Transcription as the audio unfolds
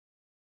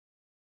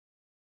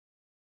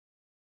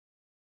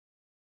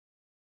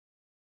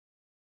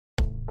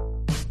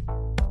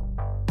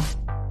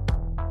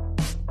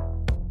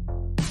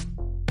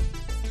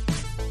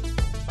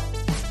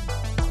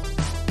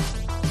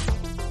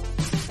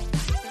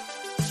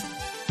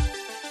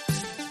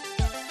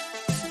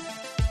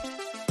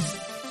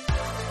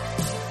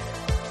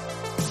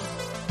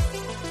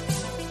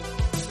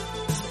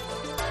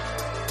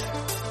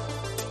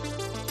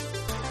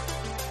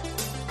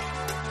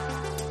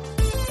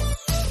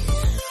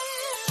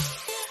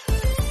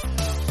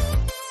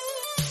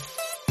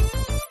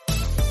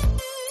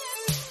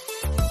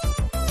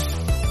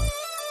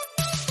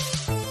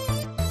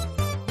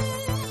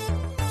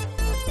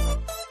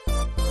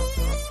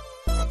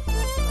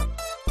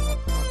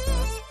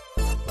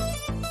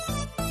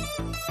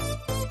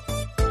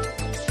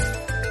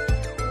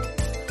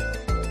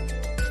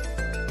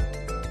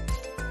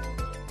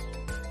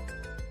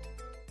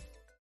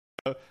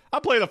I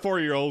played a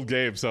 4-year-old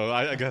game, so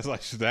I guess I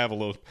should have a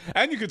little.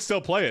 And you could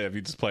still play it if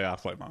you just play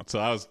offline mode. So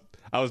I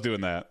was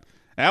doing that.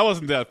 And I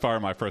wasn't that far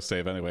in my first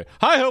save anyway.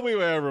 Hi ho we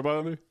way,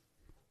 everybody.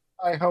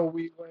 Hi ho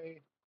we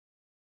way.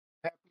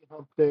 Happy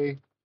hump day.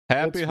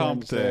 Happy It's hump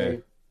Wednesday.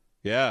 day.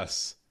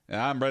 Yes. And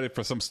I'm ready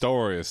for some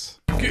stories.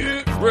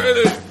 Get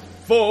ready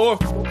for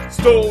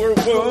story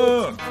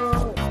one.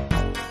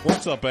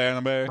 What's up, I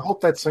anime?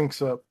 hope that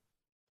syncs up.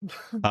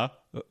 Huh?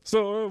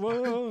 Story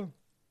one.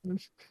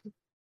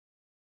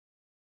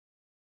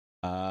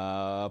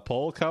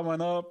 Poll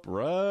coming up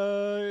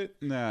right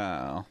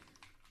now.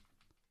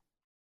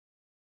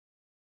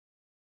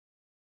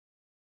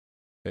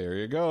 There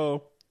you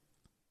go.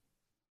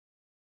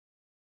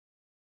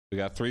 We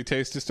got 3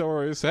 tasty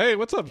stories. Hey,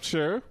 what's up,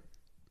 Cher?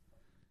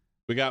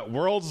 We got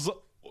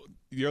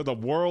you're the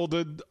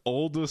worlded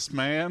oldest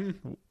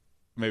man.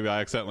 Maybe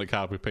I accidentally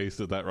copy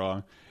pasted that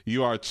wrong.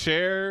 You are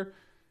Chair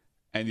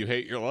and you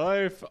hate your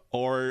life,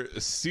 or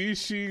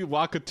Shishi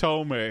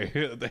Wakatome,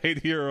 the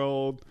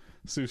 80-year-old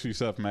sushi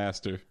chef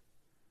master.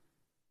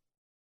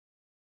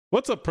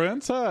 What's up,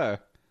 Prince? Hi.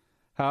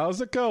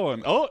 How's it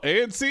going? Oh,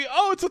 A and C.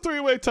 Oh, it's a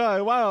 3-way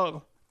tie.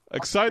 Wow.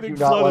 Exciting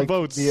Do not flood like of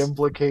votes. the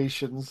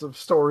implications of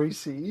story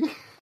C.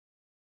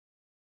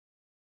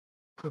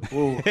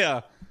 Ooh,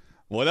 Yeah.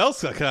 What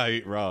else can I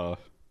eat raw?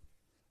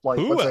 like,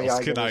 Who what's else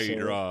AI can gonna I say?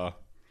 eat raw?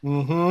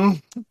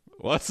 Mm-hmm.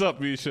 What's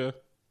up, Misha?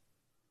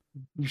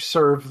 You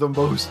serve the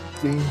most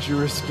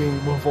dangerous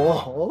game of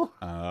all.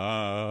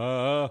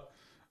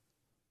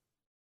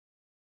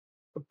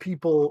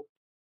 People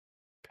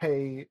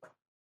pay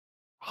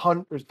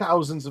hundreds,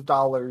 thousands of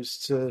dollars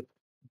to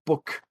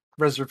book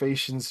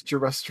reservations at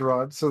your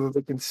restaurant so that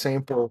they can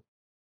sample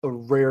a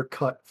rare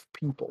cut of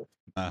people.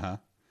 Uh-huh.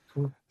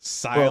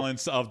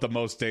 Silence of the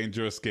most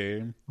dangerous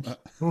game.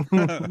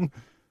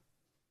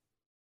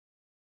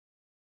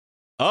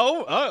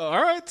 All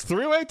right.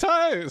 3-way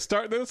tie.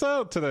 Starting this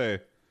out today.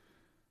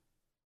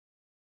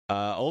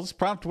 Oldest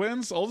prompt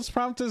wins. Oldest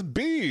prompt is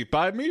B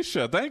by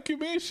Misha. Thank you,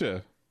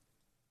 Misha.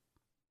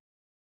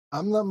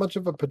 I'm not much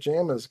of a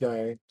pajamas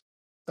guy.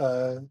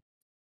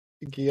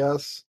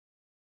 Yes,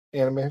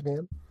 anime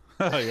fan.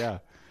 Oh, yeah.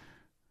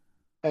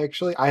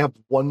 Actually, I have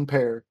one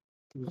pair.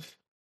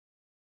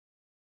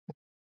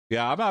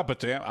 Yeah, I'm not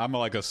pajama. I'm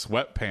like a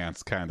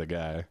sweatpants kind of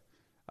guy.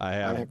 I I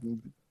have.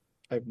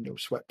 have no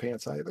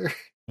sweatpants either.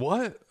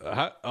 What?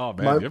 Oh,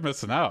 man, you're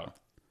missing out.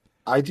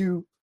 I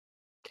do.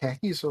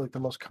 Khakis are like the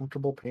most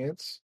comfortable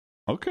pants.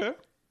 Okay.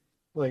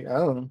 Like, I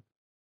don't know.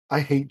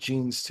 I hate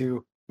jeans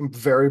too. I'm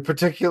very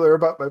particular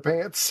about my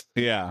pants.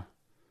 Yeah.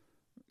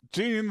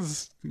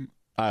 Jeans,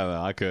 I don't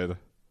know. I could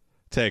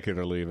take it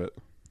or leave it.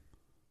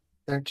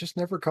 They're just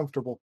never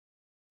comfortable.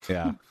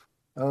 Yeah.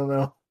 I don't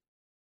know.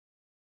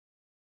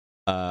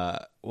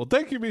 Well,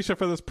 thank you, Misha,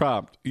 for this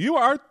prompt. You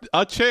are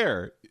a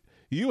chair.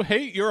 You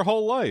hate your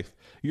whole life.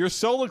 Your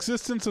sole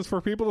existence is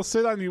for people to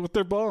sit on you with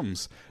their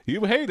bums.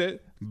 You hate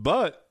it,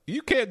 but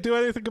you can't do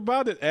anything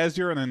about it as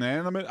you're an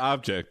inanimate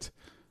object.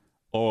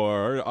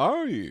 Or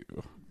are you?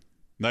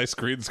 Nice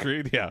green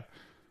screen, yeah.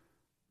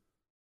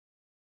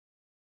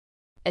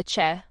 A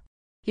chair.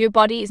 Your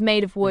body is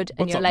made of wood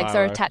and What's your up, legs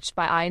are Myra? attached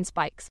by iron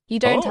spikes. You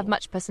don't Oh. have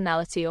much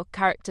personality or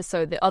character,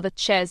 so the other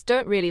chairs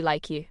don't really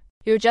like you.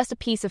 You're just a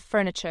piece of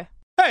furniture.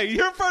 Hey,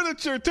 you're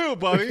furniture too,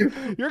 buddy.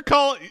 You're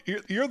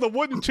the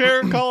wooden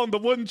chair calling the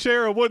wooden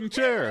chair a wooden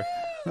chair.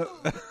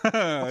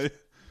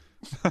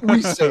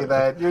 We say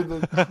that. You're the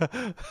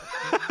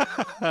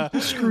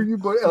screw you,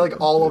 but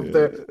like all of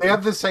they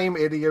have the same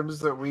idioms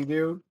that we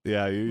do.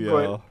 Yeah, you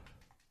yell.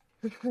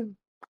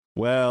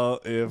 Well,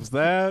 if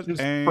that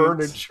Just ain't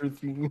furniture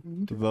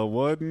themed. the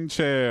wooden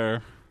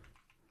chair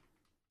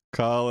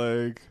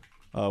calling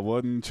a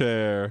wooden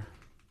chair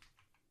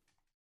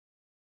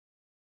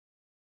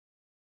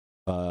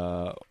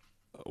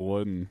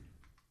wooden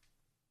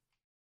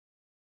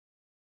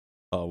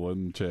a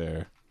wooden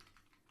chair.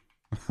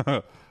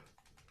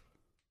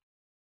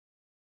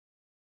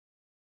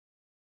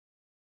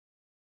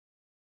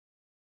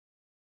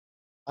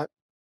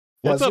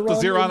 What's up, the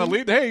Zeron, Zeron maybe?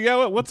 Elite? Hey,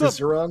 yeah, what's up?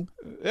 Zeron?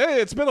 Hey,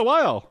 it's been a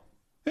while.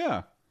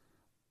 Yeah.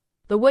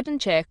 The wooden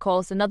chair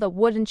calls another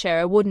wooden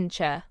chair a wooden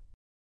chair.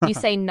 You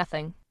say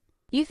nothing.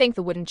 You think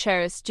the wooden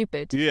chair is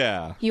stupid.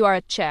 Yeah. You are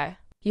a chair.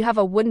 You have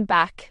a wooden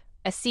back,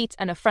 a seat,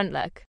 and a front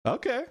leg.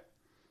 Okay.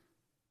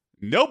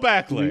 No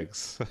back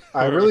legs.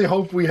 I really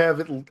hope we have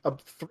it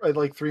up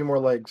like 3 more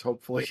legs,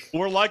 hopefully.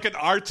 We're like an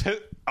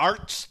artsy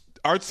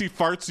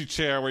fartsy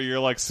chair where you're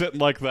like sitting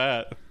like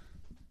that.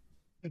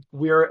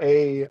 We're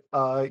a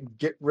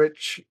get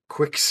rich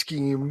quick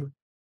scheme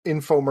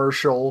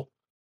infomercial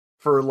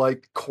for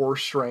like core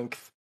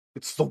strength.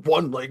 It's the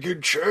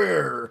one-legged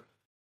chair.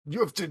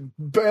 You have to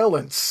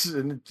balance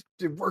and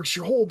it works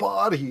your whole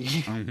body.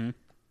 Mm-hmm.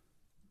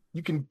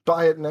 You can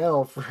buy it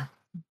now for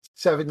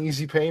 7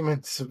 easy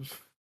payments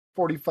of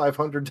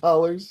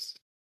 $4,500.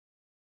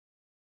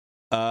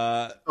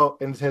 Oh,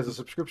 and it has a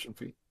subscription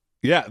fee.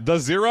 Yeah, the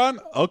Xeron?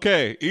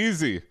 Okay,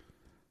 easy.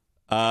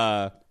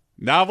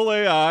 Novel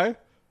AI,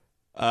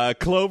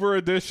 Clover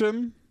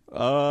Edition,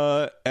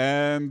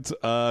 and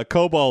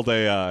Cobalt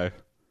AI.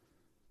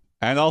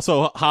 And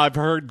also, I've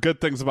heard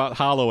good things about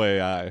Hollow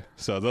AI.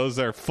 So those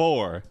are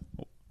 4.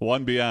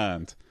 One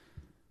beyond.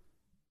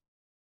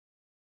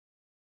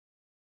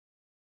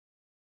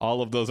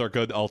 All of those are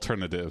good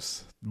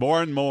alternatives.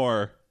 More and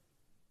more,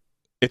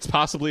 it's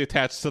possibly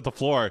attached to the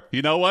floor.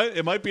 You know what?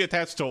 It might be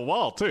attached to a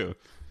wall, too.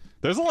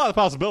 There's a lot of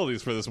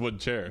possibilities for this wooden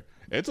chair.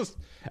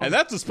 And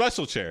that's a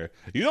special chair.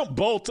 You don't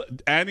bolt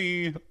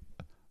any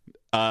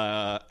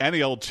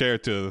old chair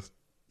to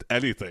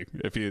anything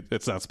if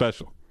it's not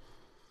special.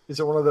 Is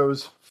it one of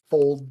those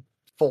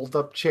fold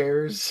up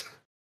chairs?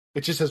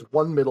 It just has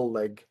one middle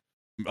leg.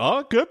 Oh,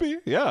 it could be,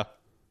 yeah.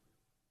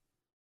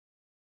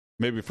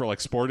 Maybe for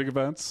like sporting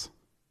events.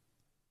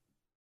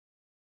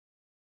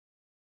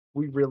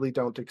 We really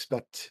don't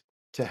expect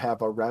to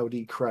have a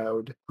rowdy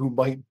crowd who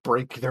might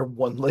break their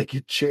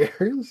one-legged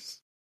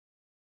chairs.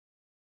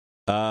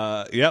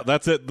 Yeah,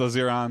 that's it, the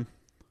Xeron.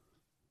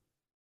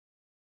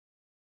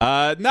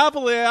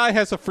 Novel AI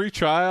has a free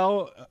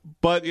trial,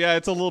 but yeah,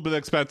 it's a little bit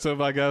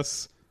expensive, I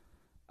guess.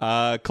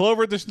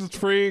 Clover Edition is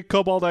free.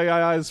 Cobalt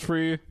AI is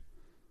free.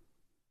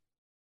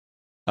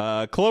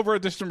 Clover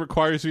Edition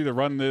requires you to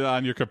run it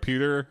on your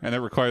computer, and it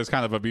requires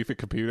kind of a beefy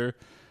computer.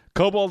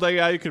 Cobalt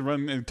AI you can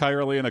run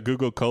entirely in a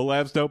Google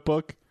Colabs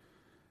notebook.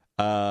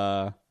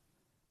 And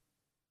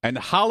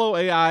Hollow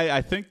AI,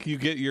 I think you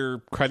get your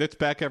credits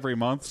back every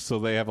month, so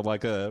they have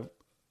like a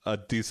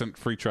decent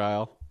free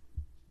trial.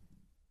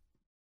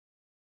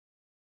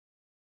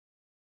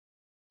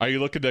 Are you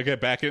looking to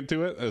get back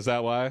into it? Is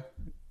that why?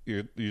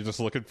 You're just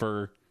looking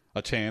for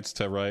a chance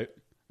to write,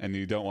 and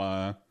you don't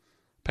want to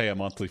pay a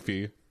monthly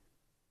fee,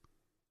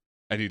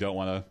 and you don't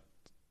want to.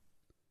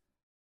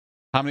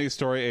 How many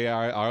story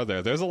AI are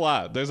there? There's a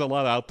lot. There's a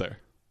lot out there.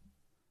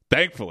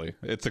 Thankfully,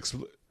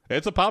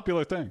 it's a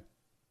popular thing.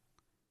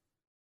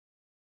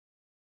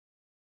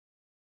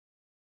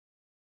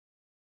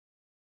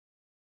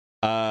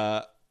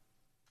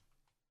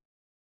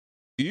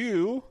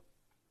 You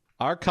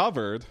are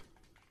covered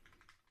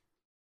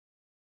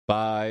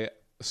by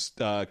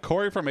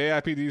Corey from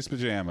AIPD's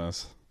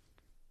Pajamas.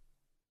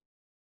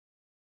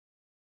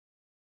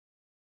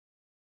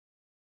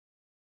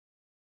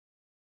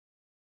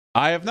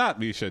 I have not,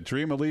 Misha.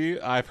 Dream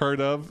Ali, I've heard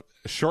of.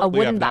 A Shortly,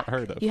 wooden I've back. not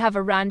heard of. You have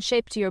a round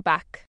shape to your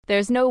back.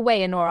 There's no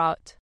way in or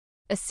out.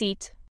 A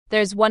seat.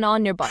 There's one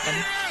on your bottom.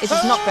 It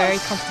is not very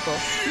comfortable.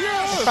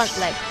 A front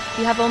leg.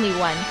 You have only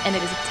one, and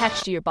it is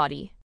attached to your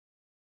body.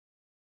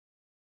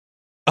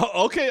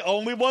 Oh, okay,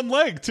 only one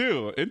leg,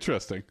 too.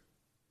 Interesting.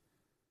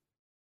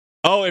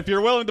 Oh, if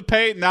you're willing to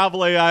pay,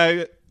 Novel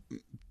AI,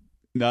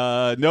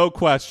 no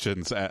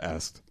questions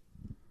asked.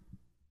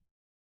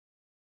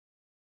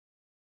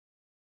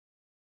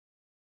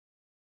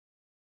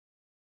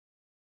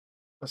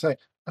 I say,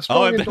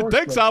 Oh, and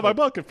thanks on my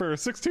bucket for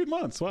 16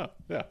 months. Wow.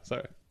 Yeah,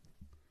 sorry.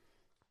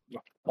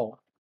 Oh.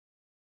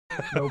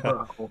 No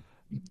problem.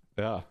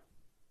 Yeah.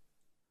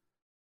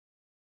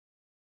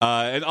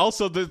 And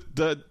also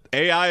the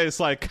AI is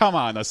like, come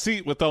on, a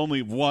seat with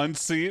only one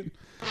seat?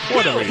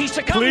 What are we, He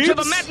succumbed to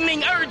the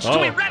maddening urge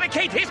to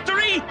eradicate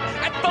history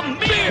at the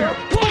mere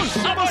push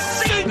of a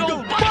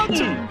single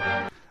button.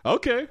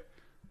 Okay.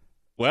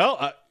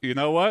 Well, you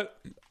know what?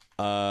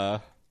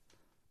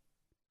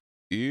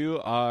 You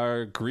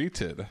are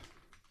greeted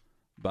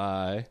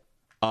by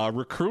a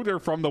recruiter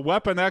from the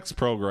Weapon X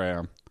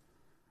program.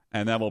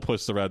 And then we'll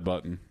push the red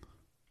button.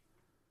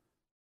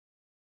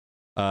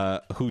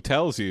 Who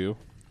tells you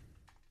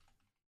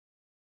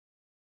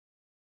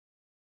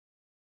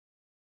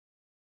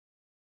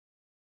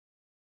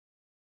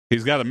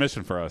he's got a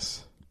mission for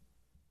us.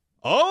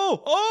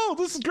 Oh,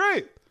 this is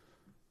great.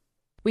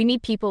 We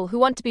need people who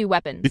want to be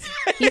weapons.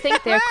 You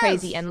think they're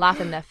crazy and laugh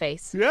in their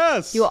face.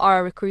 Yes. You are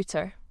a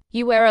recruiter.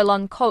 You wear a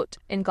long coat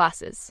and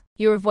glasses.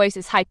 Your voice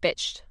is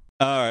high-pitched.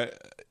 All right.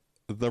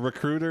 The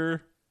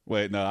recruiter.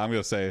 Wait, no, I'm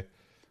going to say,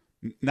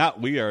 not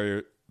we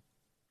are.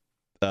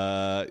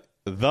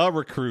 The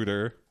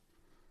recruiter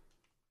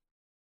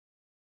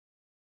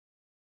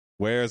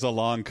wears a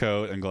long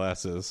coat and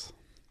glasses.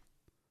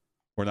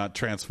 We're not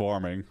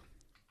transforming.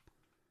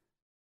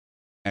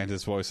 And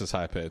his voice is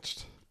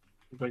high-pitched.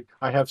 Like,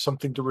 I have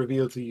something to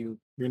reveal to you.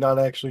 You're not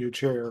actually a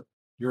chair.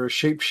 You're a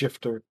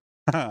shapeshifter.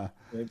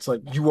 It's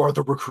like, you are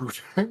the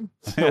recruiter.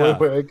 It's the only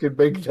way I could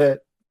make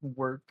that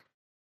work.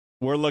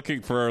 We're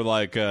looking for,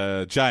 like,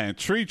 giant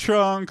tree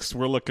trunks.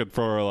 We're looking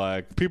for,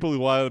 like, people who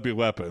want to be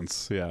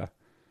weapons. Yeah.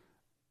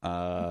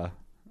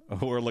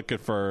 We're looking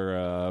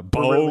for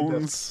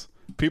bones.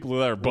 People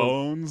that are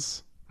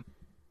bones.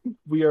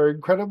 We are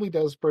incredibly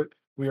desperate.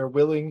 We are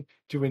willing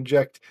to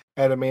inject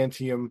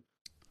adamantium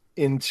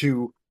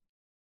into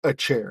a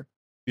chair.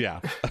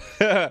 Yeah.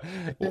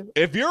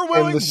 If you're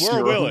willing, we're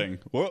serum. willing.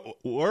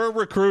 We're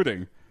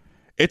recruiting.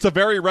 It's a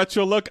very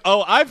retro look.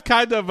 Oh, I've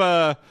kind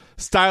of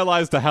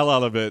stylized the hell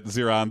out of it,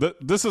 Xeron.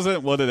 This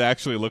isn't what it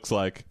actually looks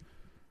like.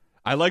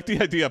 I like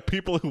the idea of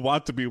people who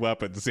want to be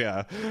weapons,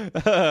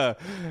 yeah.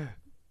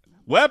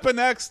 Weapon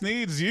X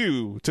needs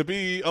you to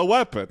be a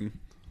weapon.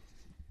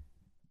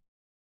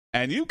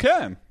 And you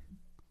can.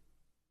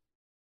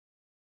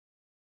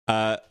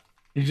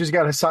 You just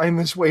got to sign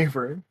this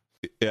waiver.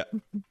 Yeah.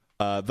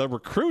 The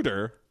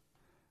recruiter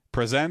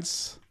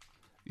presents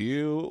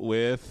you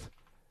with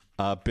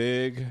a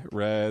big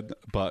red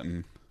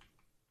button,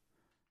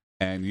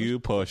 and you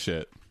push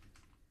it.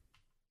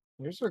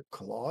 There's a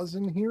clause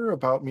in here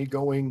about me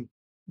going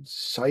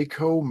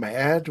psycho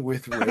mad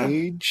with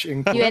rage.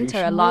 You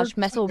enter a large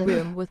metal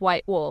room with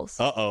white walls.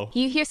 Uh-oh.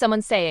 You hear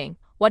someone saying,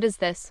 "What is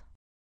this?"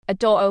 A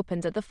door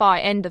opens at the far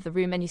end of the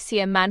room and you see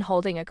a man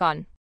holding a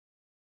gun.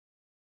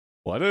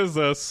 What is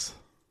this?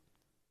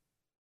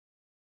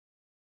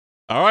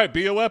 All right,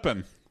 be a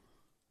weapon.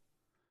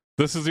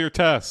 This is your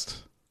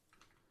test.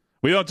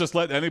 We don't just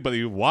let anybody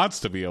who wants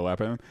to be a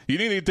weapon. You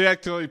need to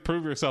actually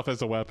prove yourself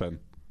as a weapon.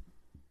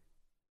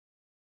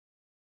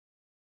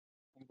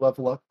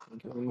 Level up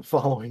in the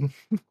following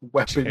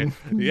weapon.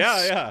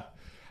 Yeah.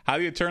 How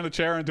do you turn a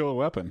chair into a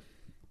weapon?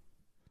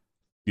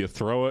 You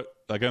throw it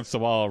against the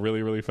wall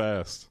really, really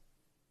fast.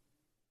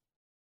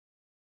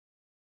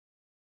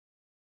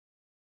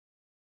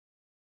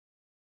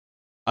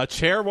 A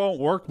chair won't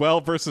work well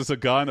versus a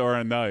gun or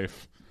a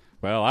knife.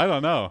 Well, I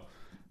don't know.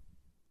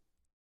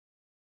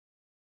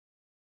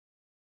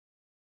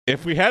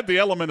 If we had the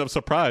element of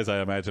surprise,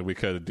 I imagine we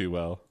could do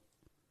well.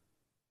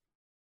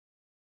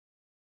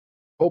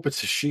 Hope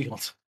it's a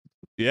shield.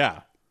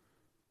 Yeah.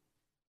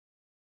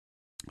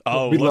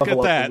 Oh, We look at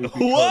level up that. and we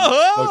become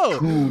Whoa! A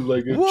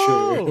cool-legged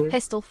Whoa! chair.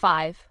 Pistol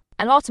 5.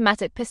 An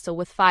automatic pistol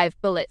with 5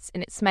 bullets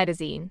in its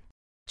magazine.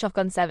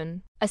 Shotgun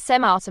 7. A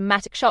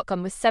semi-automatic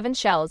shotgun with 7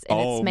 shells in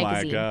its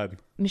magazine. Oh my god.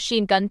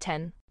 Machine gun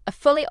 10. A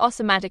fully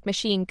automatic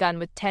machine gun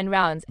with 10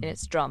 rounds in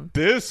its drum.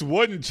 This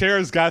wooden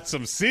chair's got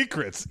some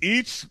secrets.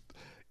 Each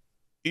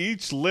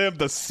limb,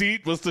 the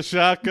seat was the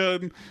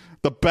shotgun,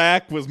 the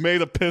back was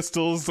made of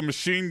pistols, the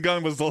machine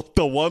gun was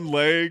the one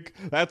leg.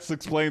 That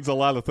explains a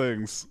lot of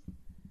things.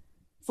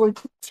 It's like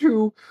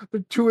the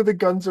two of the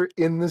guns are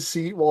in the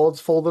seat while it's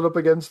folded up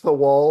against the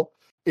wall.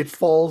 It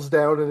falls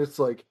down and it's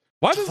like,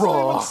 Why does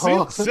draw. it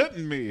even sit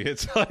in me?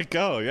 It's like,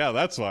 oh yeah,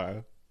 that's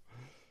why.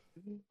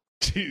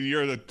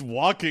 You're the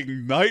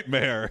walking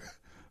nightmare.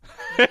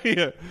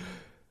 Yeah.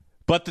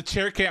 But the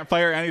chair can't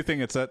fire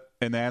anything. It's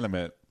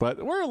inanimate.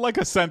 But we're like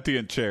a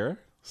sentient chair,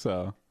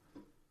 so.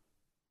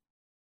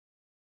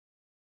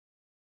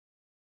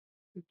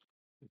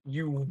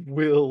 you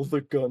will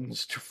the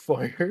guns to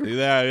fire.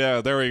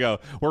 Yeah, there we go.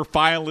 We're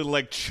finally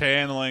like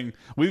channeling.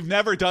 We've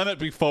never done it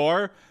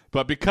before,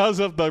 but because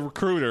of the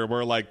recruiter,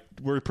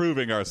 we're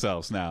proving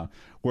ourselves now.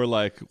 We're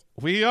like,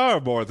 we are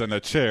more than a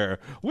chair.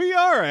 We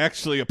are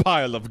actually a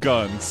pile of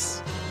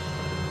guns.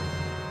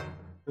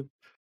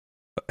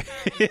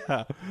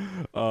 Yeah.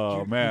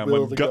 Oh You man,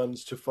 will when the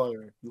guns to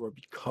fire. You are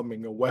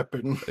becoming a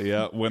weapon.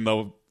 yeah, when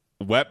the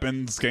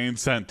weapons gain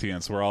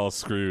sentience, we're all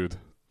screwed.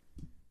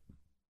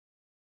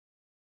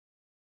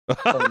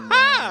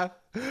 Oh,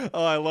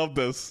 Oh, I love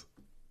this.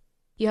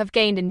 You have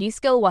gained a new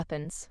skill,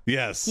 weapons.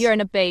 Yes. You're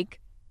in a big,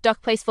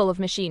 dark place full of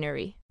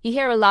machinery. You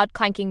hear a loud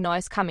clanking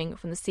noise coming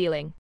from the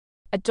ceiling.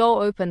 A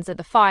door opens at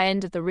the far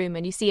end of the room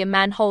and you see a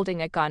man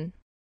holding a gun.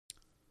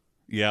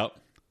 Yep.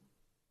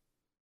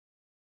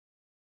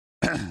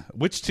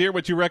 Which tier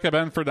would you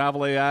recommend for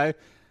Novel AI?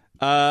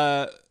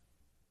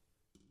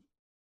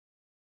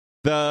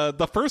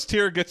 The first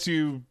tier gets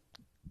you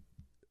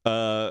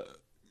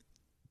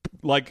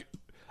like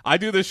I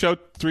do this show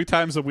 3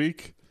 times a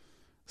week,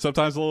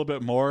 sometimes a little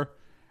bit more,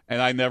 and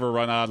I never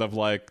run out of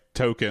like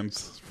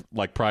tokens,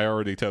 like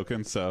priority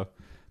tokens. So,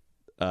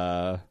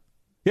 yeah,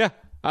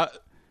 I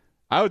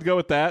would go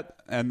with that,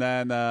 and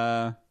then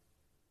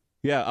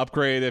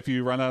upgrade if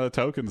you run out of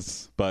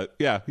tokens. But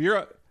yeah,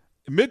 you're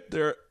mid.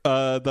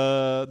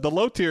 The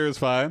low tier is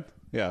fine.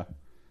 Yeah,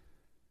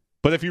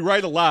 but if you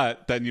write a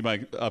lot, then you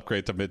might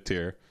upgrade to mid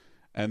tier,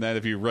 and then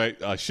if you write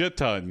a shit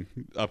ton,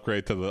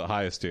 upgrade to the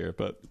highest tier.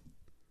 But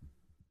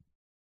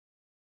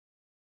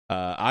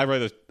I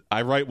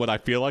write what I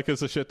feel like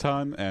is a shit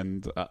ton,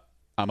 and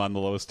I'm on the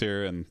lowest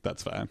tier, and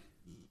that's fine.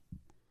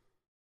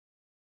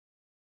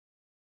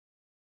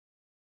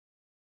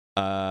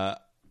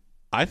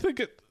 I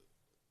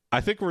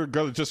think we're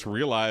gonna just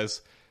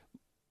realize,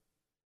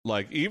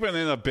 like, even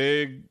in a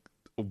big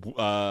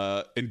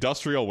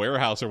industrial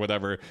warehouse or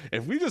whatever,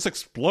 if we just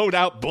explode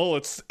out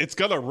bullets, it's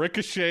gonna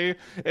ricochet.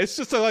 It's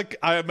just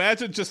I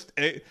imagine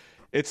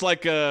it's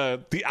like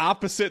the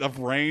opposite of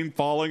rain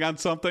falling on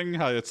something.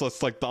 How it's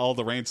just like all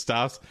the rain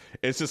stops.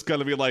 It's just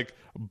gonna be like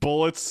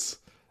bullets.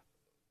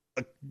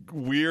 A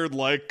weird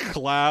like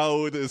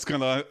cloud is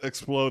gonna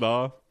explode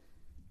off.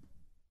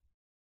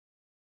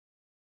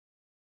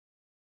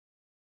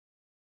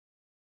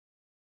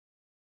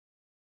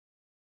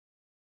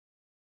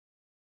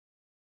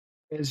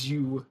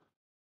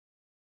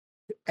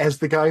 As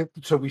the guy,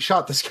 so we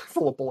shot this guy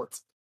full of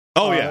bullets.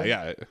 Oh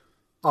yeah.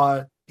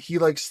 He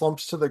like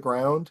slumps to the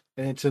ground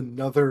and it's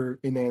another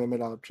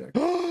inanimate object.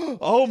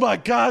 Oh my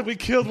god, we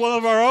killed one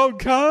of our own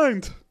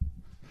kind.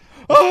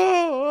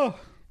 Oh,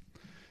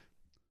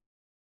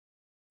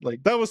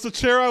 Like, that was the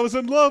chair I was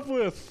in love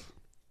with.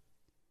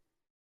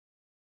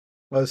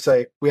 let's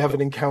say we have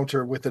an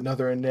encounter with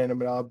another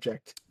inanimate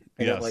object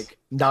and Yes. it like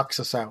knocks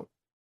us out.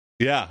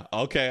 Yeah.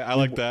 Okay. I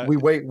like that. We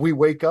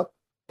wake up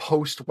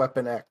post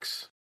Weapon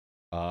X,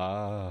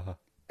 Ah.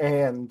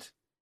 and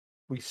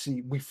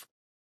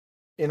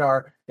in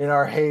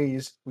our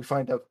haze we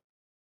find a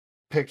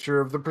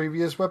picture of the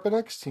previous Weapon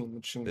X team,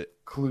 which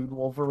include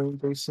Wolverine,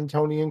 Jason,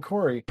 Tony, and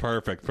Corey.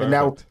 Perfect. And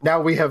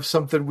now we have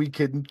something we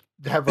can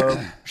have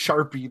a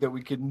Sharpie that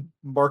we can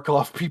mark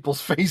off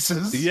people's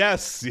faces.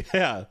 Yes.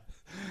 Yeah.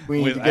 We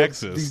need With to get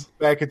X's.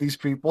 back at these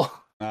people.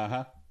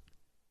 Uh-huh.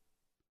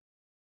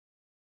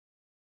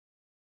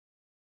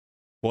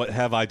 What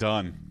have I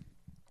done?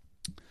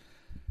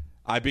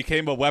 I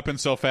became a weapon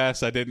so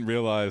fast I didn't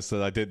realize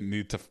that I didn't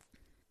need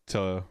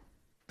to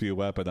be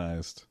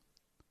weaponized.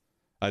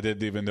 I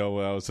didn't even know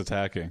what I was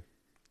attacking.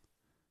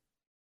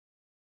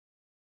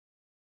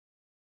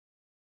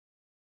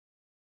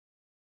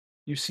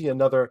 You see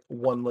another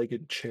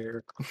one-legged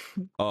chair.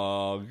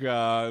 Oh,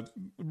 God.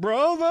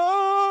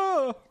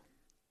 Brother!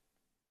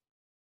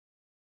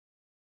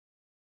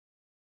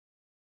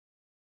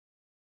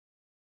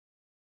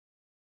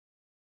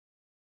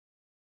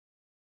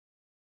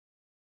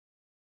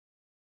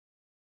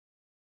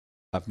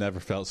 I've never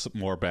felt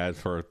more bad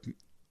for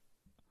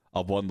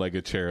a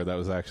one-legged chair that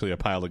was actually a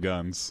pile of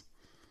guns.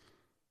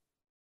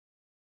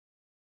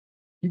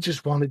 He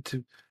just wanted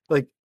to,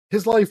 like,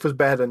 his life was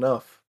bad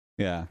enough.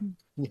 Yeah.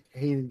 He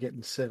hated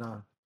getting sit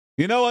on.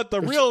 You know what? The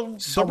There's real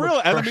so the real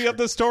much enemy pressure. of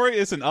this story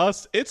isn't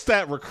us. It's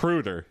that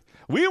recruiter.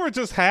 We were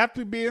just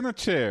happy being in a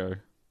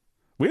chair.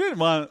 We didn't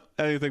want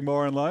anything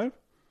more in life.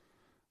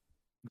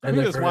 I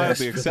We just never wanted asked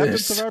the for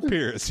acceptance this. of our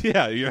peers.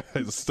 Yeah, you're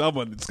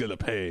someone that's going to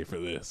pay for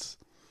this.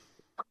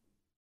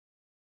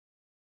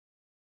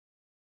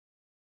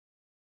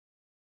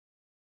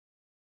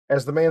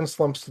 As the man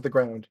slumps to the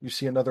ground, you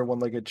see another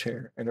one-legged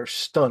chair and are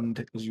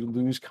stunned as you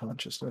lose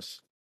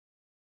consciousness.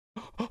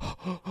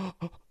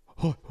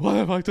 What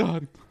have I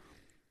done?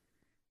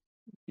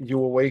 You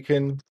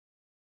awaken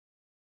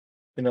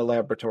in a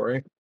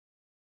laboratory.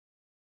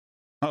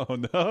 Oh,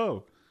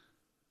 no.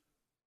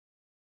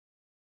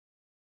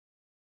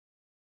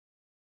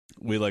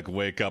 We, like,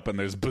 wake up and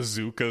there's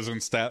bazookas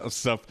and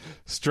stuff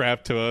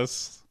strapped to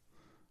us.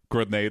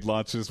 Grenade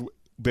launches.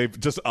 They've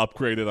just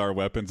upgraded our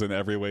weapons in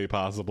every way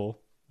possible.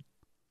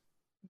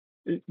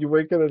 You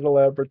wake up in a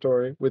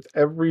laboratory with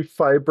every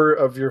fiber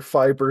of your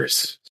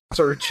fibers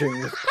searching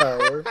with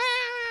power.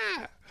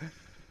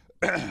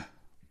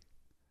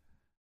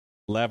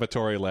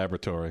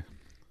 Laboratory.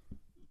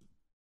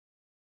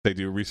 They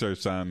do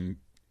research on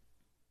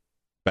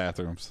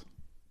bathrooms.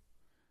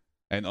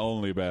 And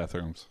only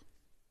bathrooms.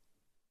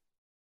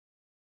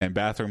 And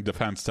bathroom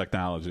defense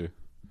technology.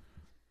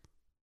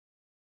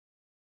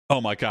 Oh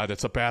my God,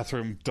 it's a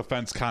bathroom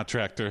defense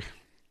contractor.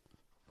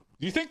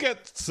 Do you think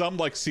at some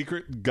like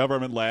secret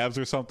government labs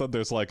or something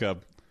there's like a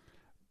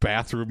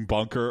bathroom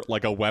bunker,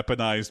 like a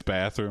weaponized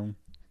bathroom?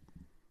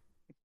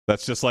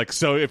 That's just like,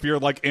 so if you're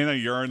like in a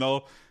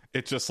urinal,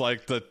 it's just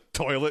like the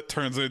toilet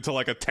turns into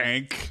like a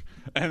tank,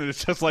 and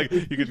it's just like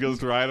you could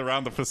just ride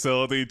around the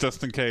facility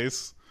just in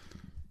case.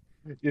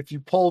 If you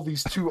pull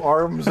these two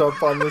arms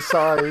up on the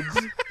sides,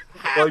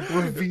 like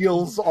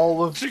reveals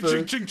all of Ching,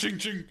 the... ching, ching, ching,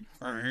 ching.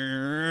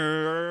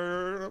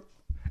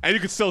 And you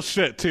can still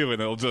shit too,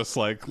 and it'll just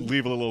like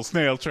leave a little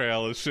snail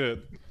trail of shit.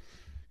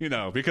 You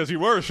know, because you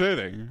were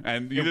shitting,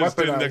 and you It just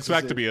didn't weaponizes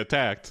expect to it. be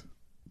attacked.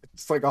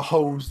 It's like a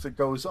hose that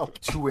goes up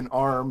to an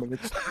arm, and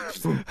it's...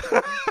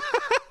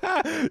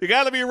 You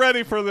gotta be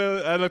ready for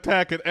an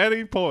attack at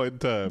any point in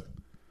time.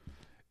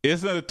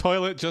 Isn't a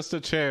toilet just a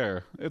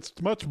chair? It's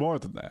much more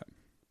than that.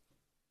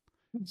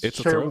 It's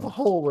a chair throne. with a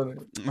hole in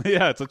it.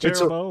 Yeah, it's a chair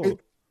It's with a hole.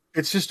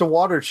 It's just a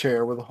water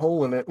chair with a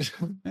hole in it.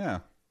 Yeah.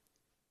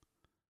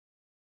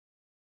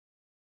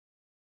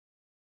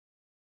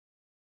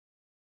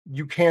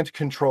 You can't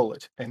control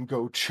it and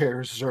go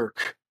chair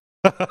zerk.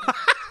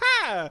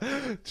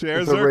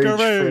 Chairs The are rage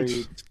rage.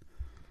 fades.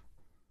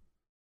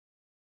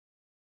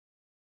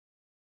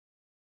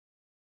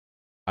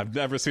 I've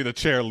never seen a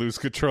chair lose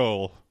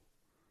control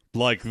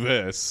like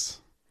this.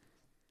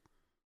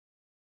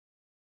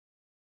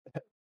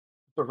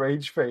 The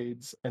rage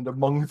fades, and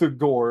among the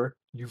gore,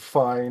 you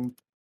find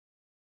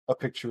a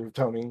picture of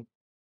Tony,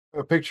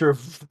 a picture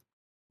of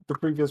the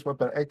previous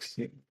Weapon X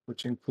team,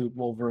 which include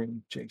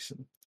Wolverine,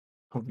 Jason,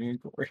 Tony,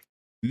 and Corey.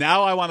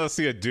 Now I want to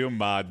see a Doom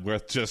mod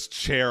with just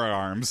chair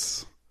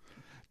arms.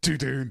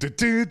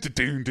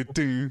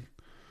 Do-do-do-do-do-do-do-do.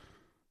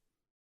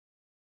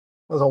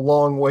 That's a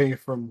long way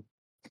from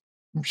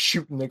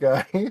shooting the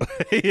guy.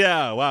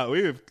 Yeah, wow,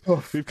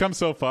 we've come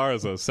so far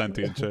as a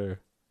sentient chair.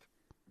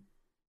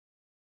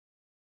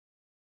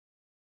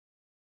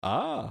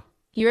 Ah,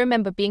 You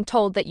remember being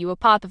told that you were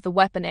part of the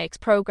Weapon X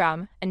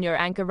program, and your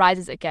anger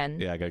rises again.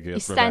 yeah, I gotta get You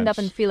stand up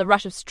and revenge. feel a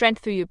rush of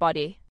strength through your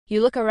body. You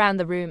look around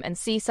the room and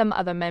see some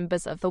other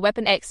members of the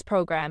Weapon X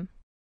program.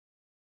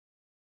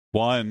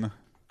 One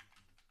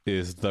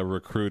is the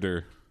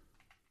recruiter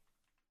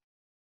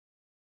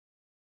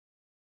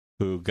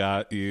who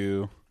got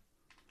you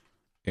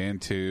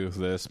into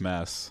this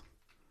mess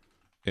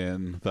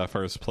in the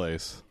first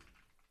place.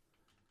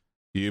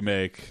 You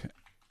make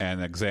an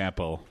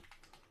example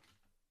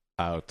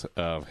out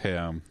of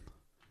him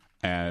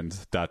and ...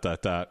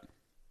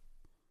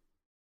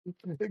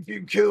 If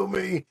you kill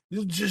me,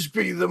 you'll just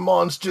be the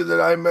monster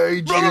that I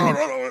made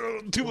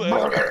you. Too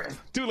late.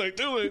 Too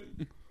late.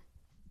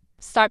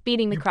 Start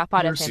beating the crap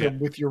out of Pierce him.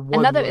 with your one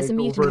Another is a leg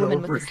mutant over and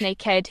woman over with a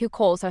snake head who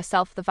calls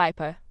herself the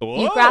Viper.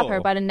 Whoa. You grab her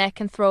by the neck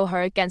and throw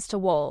her against a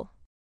wall.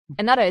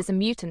 Another is a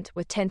mutant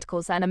with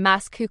tentacles and a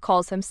mask who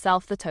calls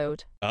himself the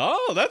Toad.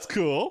 Oh, that's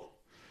cool.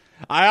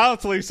 I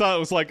honestly thought it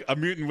was like a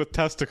mutant with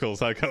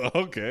testicles. I go,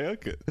 okay.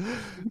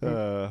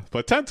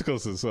 But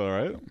tentacles is all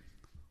right.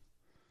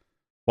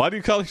 Why do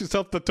you call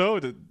yourself the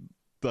Toad?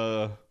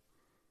 The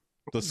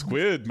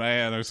Squid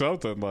Man or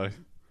something like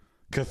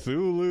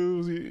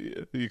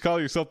Cthulhu? You call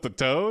yourself the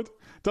Toad?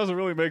 Doesn't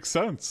really make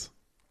sense.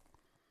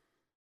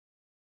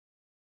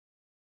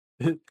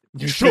 You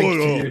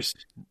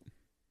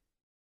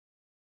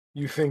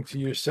think to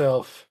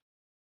yourself,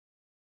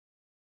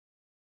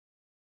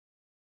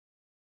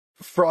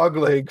 frog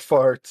leg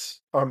farts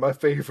are my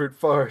favorite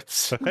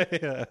farts.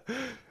 Yeah.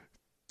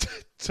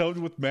 Toad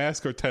with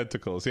mask or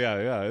tentacles.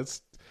 Yeah.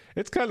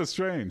 It's kind of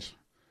strange.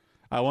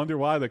 I wonder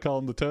why they call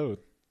him the Toad.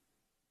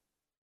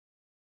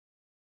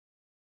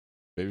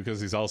 Maybe because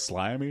he's all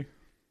slimy.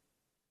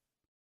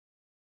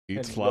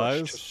 Eats And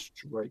flies. rush to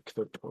strike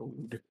the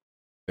toad.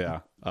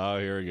 Yeah. Oh,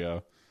 here we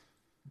go.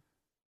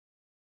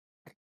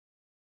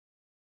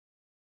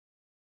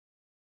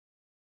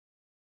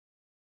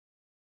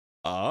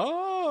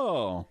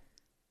 Oh.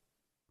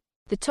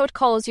 The Toad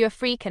calls you a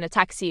freak and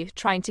attacks you,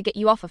 trying to get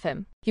you off of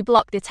him. You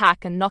block the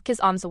attack and knock his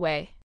arms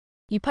away.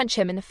 You punch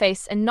him in the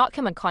face and knock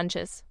him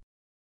unconscious.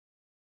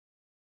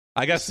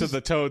 I guess to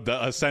the Toad,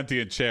 a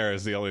sentient chair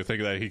is the only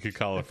thing that he could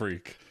call a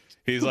freak.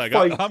 He's like,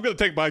 Fight. I'm going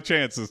to take my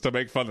chances to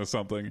make fun of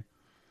something.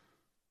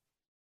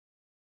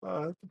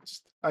 I'm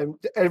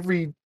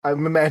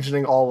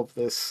imagining all of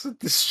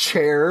this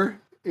chair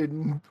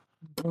in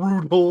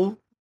brutal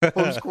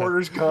close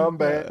quarters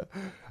combat.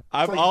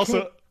 I'm like,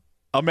 also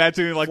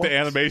imagining like What? the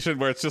animation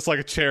where it's just like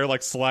a chair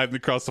like sliding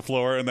across the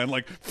floor and then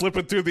like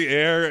flipping through the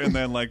air and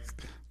then like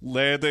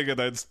landing and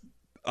then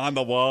on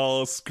the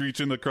wall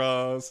screeching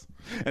across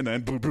and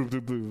then boo boo boo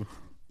boo.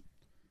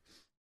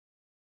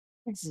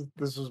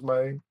 This was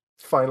my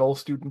final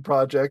student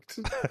project.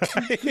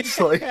 It's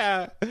like,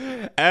 Yeah.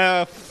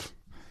 F.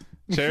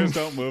 Chairs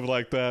don't move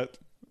like that.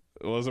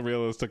 It wasn't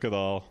realistic at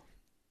all.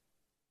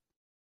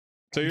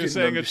 So you're Didn't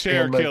saying a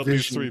chair understand my killed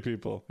these vision. 3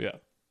 people? Yeah.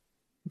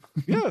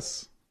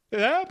 Yes, it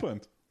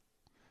happened.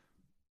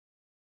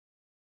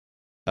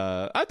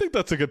 I think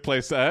that's a good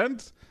place to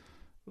end.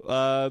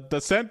 The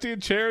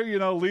sentient chair,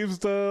 leaves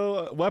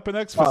the Weapon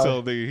X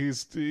facility.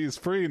 He's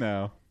free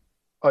now.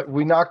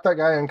 we knocked that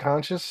guy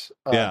unconscious.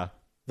 Yeah.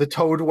 The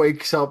toad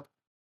wakes up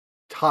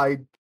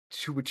tied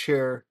to a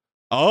chair.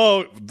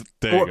 Oh,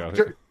 there you go.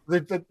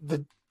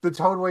 The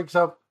toad wakes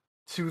up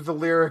to the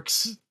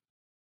lyrics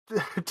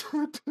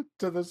to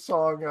the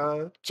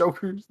song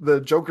Joker's to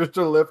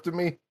the left of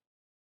me.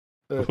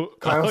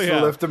 Clowns to yeah.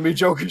 the left of me,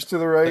 Jokers to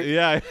the right.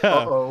 Yeah.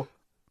 Uh-oh.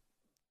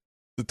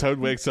 The toad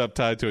wakes up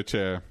tied to a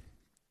chair.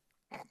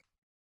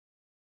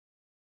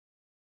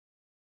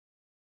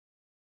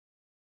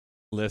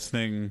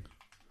 Listening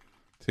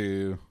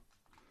to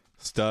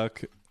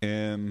Stuck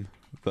in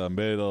the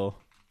Middle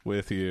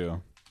with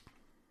You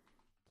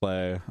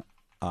play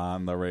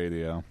on the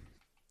radio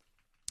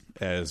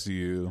as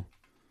you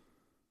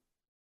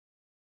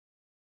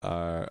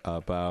are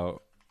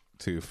about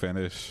to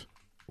finish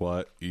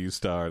what you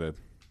started.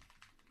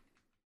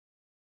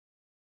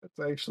 That's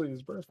actually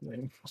his birth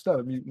name. It's not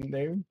a mutant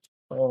name.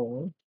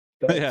 Oh.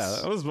 Yeah,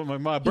 that was my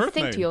You birth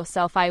think name. to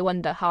yourself, I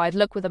wonder how I'd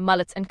look with a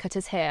mullet and cut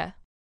his hair.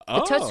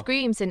 The Toad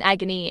screams in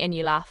agony and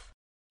you laugh.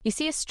 You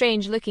see a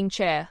strange-looking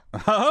chair.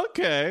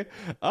 Okay.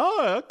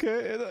 Oh,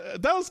 okay.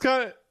 That was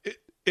kind of...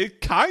 It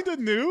kind of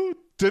knew.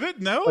 Did it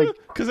know?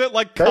 Because it,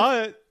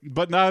 cut,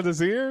 but not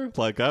his ear?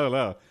 I don't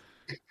know.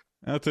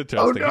 That's Oh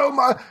interesting.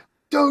 no,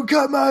 don't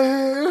cut my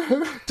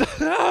hair.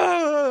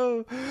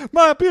 Oh,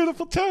 my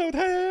beautiful toad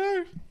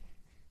hair.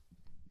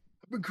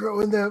 I've been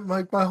growing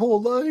that my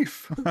whole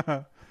life.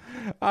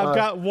 I've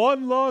got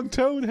one long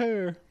toad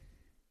hair.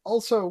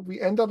 Also, we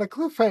end on a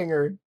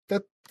cliffhanger.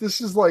 This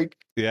is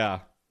Yeah.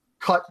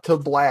 cut to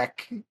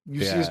black. You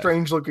see Yeah. a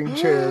strange looking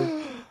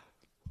chair.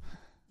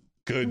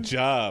 Good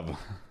job,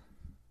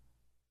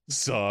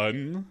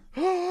 son.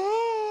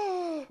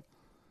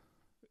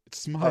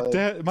 It's my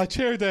dad, my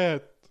chair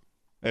dad.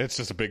 It's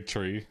just a big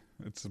tree.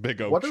 It's a big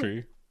oak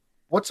tree.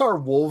 What's our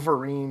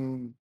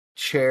Wolverine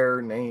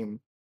chair name?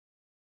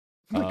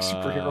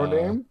 Superhero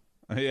name?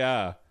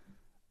 Yeah.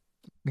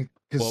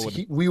 Because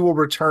we will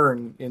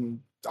return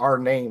in our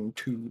name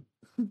to...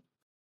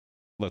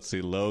 Let's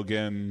see,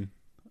 Logan,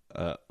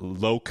 Logan,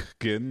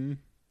 Logan.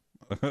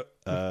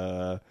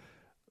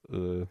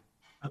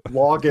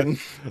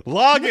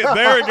 Login.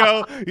 There we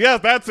go. Yeah,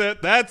 that's it.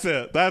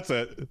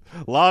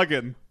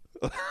 Login.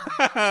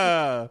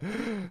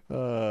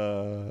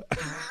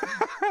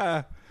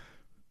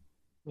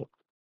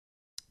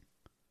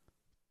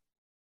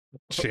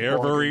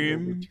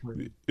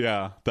 Cherverine.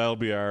 Yeah, that'll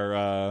be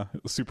our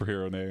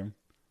superhero name.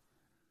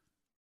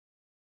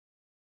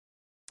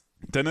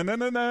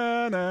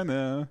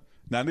 Da-na-na-na-na-na.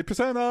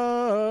 90%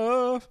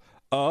 off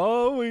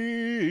all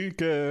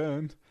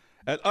weekend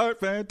at Art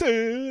Van.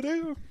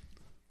 Doo-doo.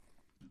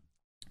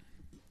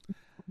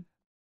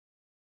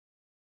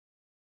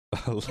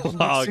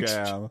 Log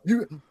am.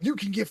 You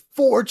can get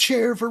 4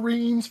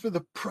 Cherverines for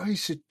the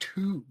price of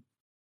 2.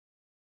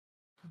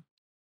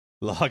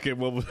 Lockett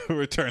will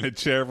return a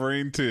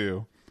Cherverine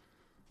too.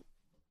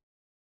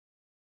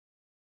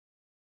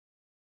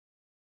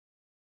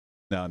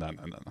 No.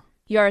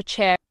 You're a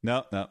chair.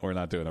 No, we're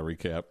not doing a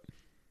recap.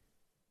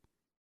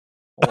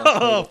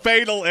 Oh,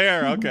 fatal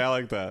error. Okay, I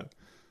like that.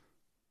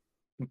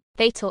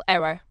 Fatal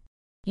error.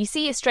 You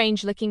see a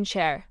strange-looking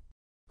chair.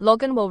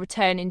 Logan will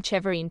return in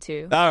Cherverine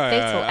 2. All right.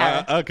 Fatal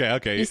error.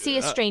 Okay. You see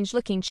a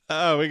strange-looking chair.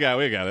 Oh, we got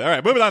it. All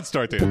right, moving on to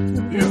story 2.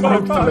 You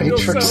might find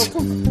Matrix.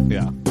 yourself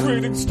Yeah.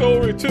 reading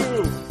story 2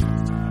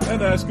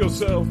 and ask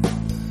yourself,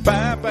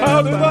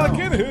 how did I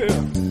get here?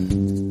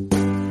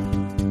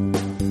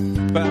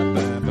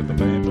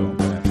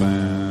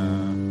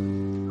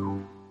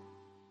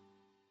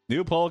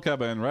 New poll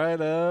coming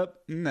right up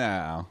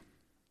now.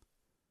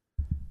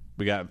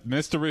 We got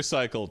Mr.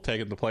 Recycle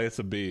taking the place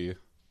of B.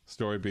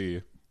 Story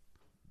B.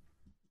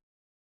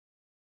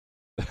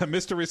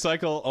 Mr.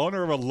 Recycle,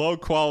 owner of a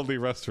low-quality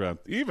restaurant.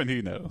 Even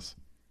he knows.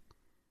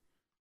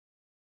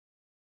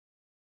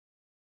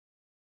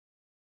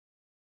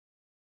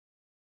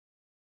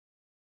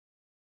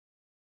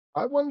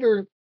 I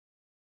wonder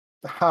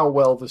how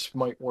well this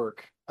might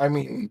work. I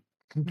mean,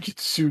 get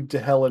sued to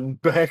hell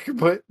and back,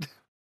 but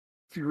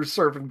if you were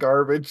serving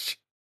garbage,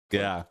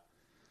 Yeah.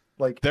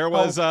 like There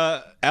was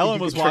Ellen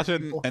you was could trick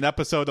watching people. an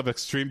episode of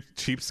Extreme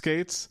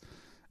Cheapskates,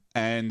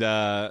 and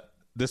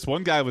this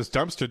one guy was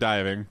dumpster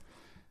diving,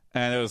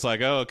 and it was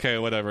like, oh, okay,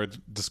 whatever,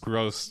 just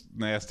gross,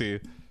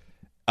 nasty.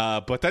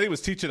 But then he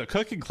was teaching a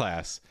cooking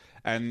class,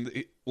 and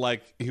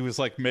he was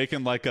like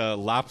making like a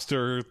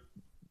lobster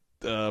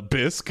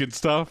bisque and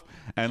stuff,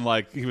 and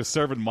like he was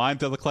serving wine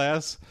to the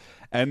class,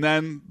 and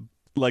then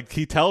like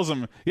he tells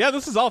him, yeah,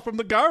 this is all from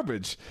the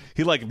garbage.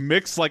 He like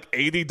mixed like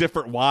 80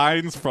 different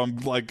wines from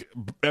like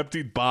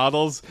emptied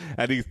bottles,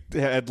 and he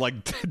had like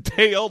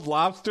day old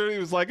lobster. He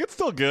was like, it's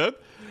still good.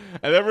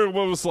 And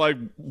everyone was like,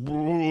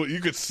 you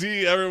could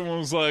see everyone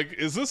was like,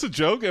 is this a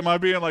joke? Am I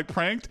being like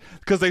pranked?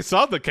 Because they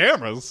saw the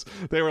cameras.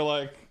 They were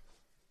like,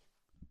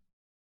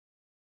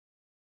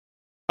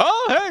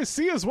 oh, hey,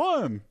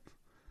 CS1.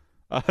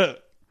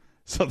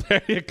 So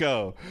there you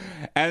go.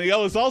 And he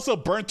was also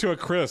burnt to a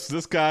crisp.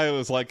 This guy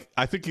was like,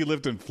 I think he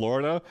lived in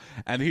Florida,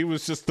 and he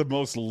was just the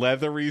most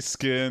leathery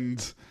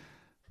skinned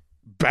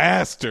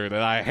bastard,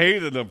 and I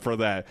hated him for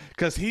that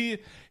because he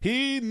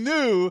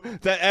knew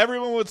that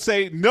everyone would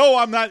say, no,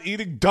 I'm not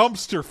eating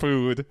dumpster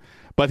food.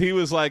 But he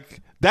was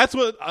like, that's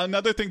what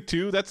another thing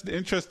too, that's an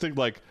interesting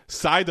like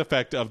side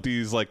effect of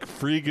these like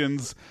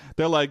freegans.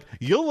 They're like,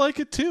 you'll like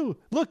it too.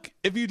 Look,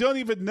 if you don't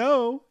even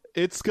know,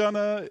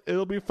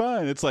 it'll be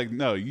fine. It's like,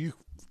 no, you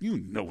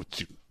know what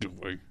you're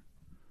doing.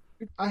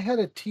 I had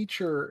a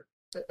teacher.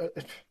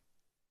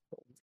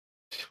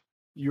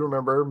 You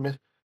remember?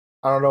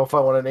 I don't know if I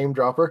want to name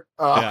drop her,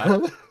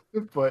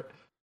 but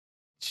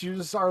she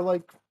was our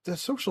like the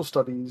social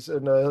studies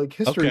and like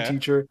history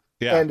teacher.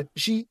 Yeah. And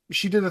she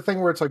did a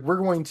thing where it's like, we're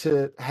going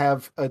to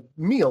have a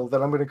meal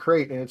that I'm going to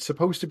create, and it's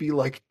supposed to be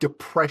like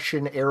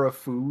Depression era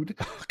food.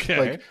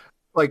 Okay.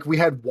 Like we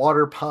had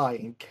water pie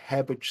and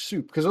cabbage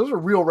soup because those are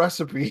real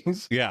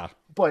recipes. Yeah.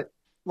 But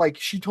like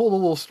she told a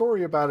little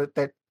story about it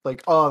that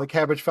like, oh, the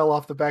cabbage fell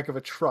off the back of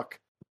a truck,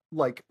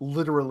 like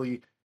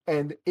literally,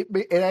 and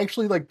it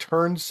actually like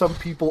turned some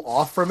people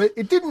off from it.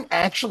 It didn't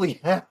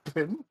actually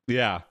happen.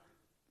 Yeah.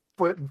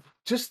 But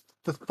just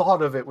the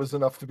thought of it was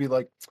enough to be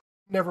like,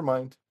 never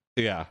mind.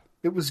 Yeah.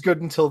 It was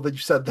good until you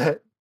said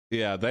that.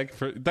 Yeah, thanks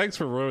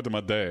for ruining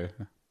my day.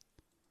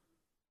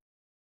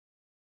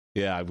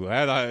 Yeah, I'm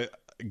glad I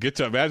get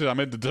to imagine I'm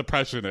in the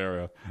Depression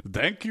era.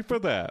 Thank you for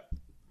that.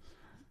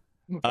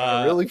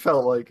 I really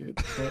felt like it.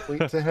 Can't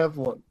wait to have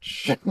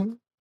lunch.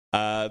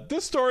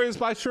 This story is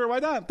by Sure Why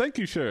Not. Thank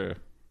you, Sure.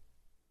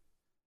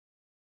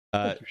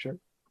 Thank you, Sure.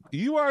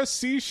 You are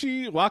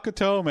Shishi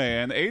Wakatome,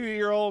 an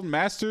 80-year-old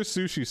master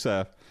sushi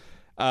chef.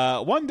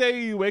 One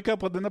day you wake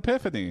up with an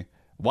epiphany.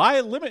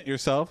 Why limit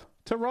yourself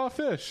to raw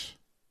fish?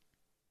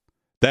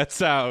 That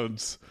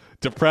sounds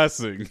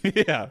depressing.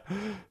 Yeah.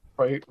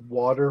 Right,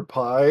 water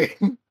pie.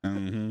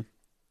 Mm-hmm.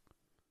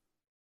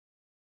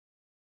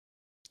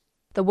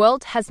 The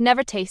world has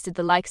never tasted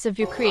the likes of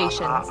your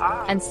creations,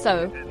 and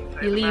so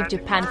you leave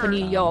Japan for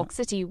New York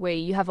City, where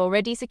you have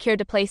already secured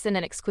a place in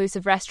an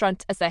exclusive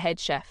restaurant as the head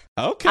chef.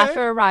 Okay.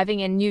 After arriving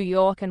in New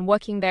York and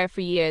working there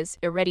for years,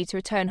 you're ready to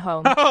return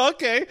home. Oh,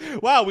 okay.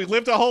 Wow, we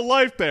lived a whole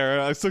life there.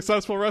 A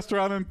successful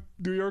restaurant in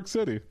New York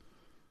City.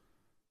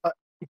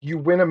 You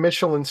win a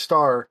Michelin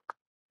star,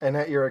 and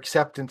at your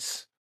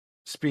acceptance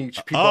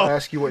speech, people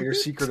ask you what your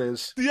secret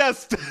is.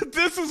 Yes,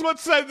 this is what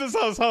sends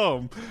us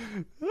home.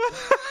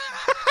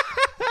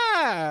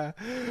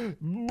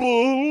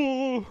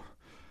 Boo.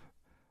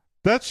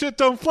 That shit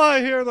don't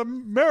fly here in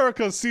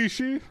America,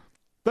 Sushi.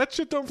 That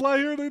shit don't fly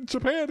here in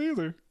Japan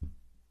either.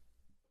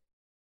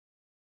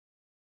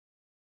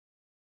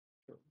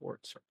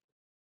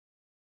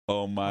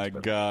 Oh my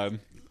god.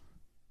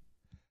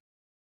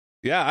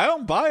 Yeah, I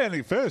don't buy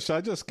any fish.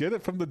 I just get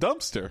it from the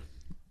dumpster.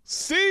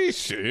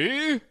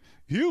 Sushi?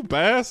 You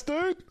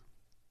bastard.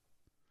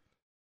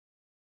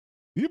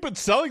 You've been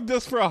selling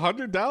this for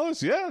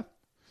 $100? Yeah,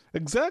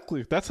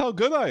 exactly. That's how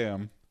good I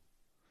am.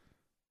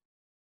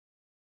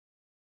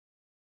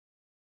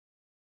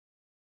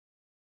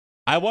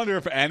 I wonder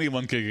if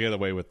anyone could get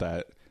away with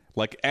that.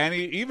 Like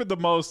even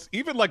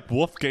like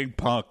Wolfgang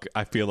Punk,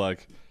 I feel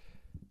like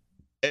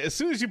as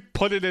soon as you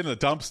put it in a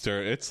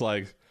dumpster, it's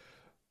like,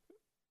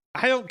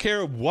 I don't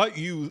care what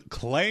you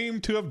claim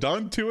to have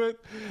done to it.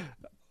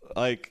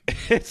 Like,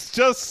 it's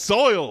just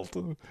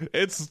soiled.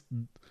 It's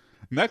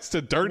next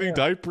to dirty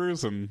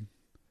diapers and...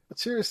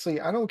 Seriously,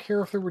 I don't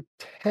care if there were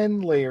 10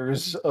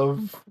 layers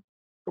of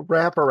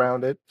wrap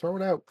around it. Throw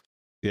it out.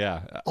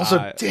 Yeah.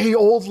 Also,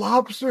 day-old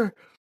lobster?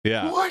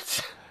 Yeah.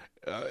 What?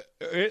 Do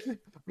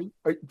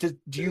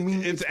you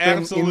mean it's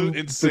absolute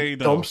insane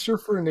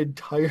dumpster for an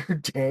entire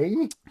day?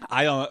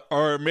 I don't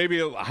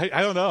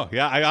know.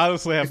 Yeah, I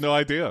honestly have no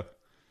idea.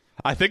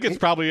 I think it's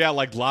probably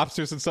like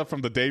lobsters and stuff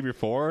from the day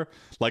before,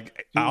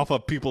 like off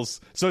of people's.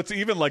 So it's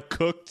even like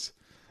cooked.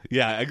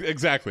 Yeah,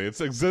 exactly.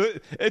 It's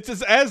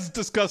as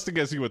disgusting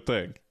as you would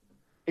think.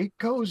 It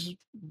goes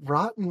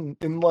rotten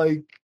in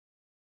like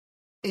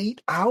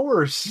 8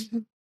 hours.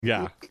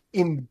 Yeah,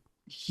 in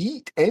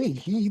heat, any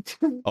heat.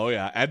 Oh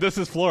yeah, and this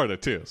is Florida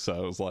too,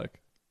 so it was like,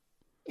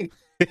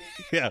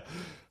 yeah.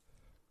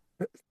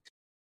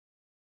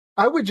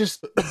 I would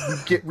just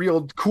get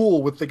real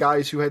cool with the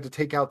guys who had to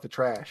take out the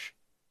trash.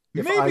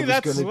 If Maybe I was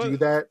that's going to do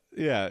that.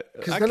 Yeah.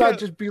 Because then I'd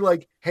just be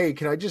like, hey,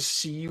 can I just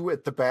see you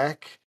at the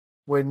back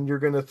when you're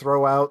going to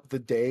throw out the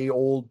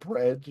day-old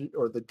bread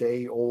or the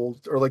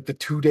day-old, or like the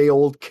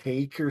 2-day-old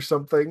cake or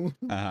something?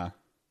 Uh-huh.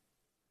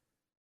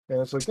 And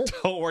it's like,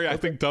 don't worry, I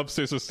think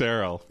dumpsters are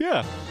sterile.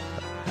 Yeah.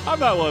 I'm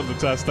not willing to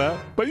test that,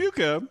 but you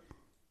can.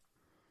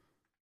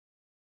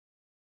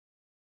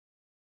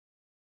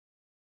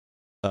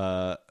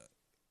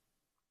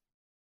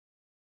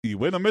 You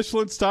win a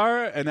Michelin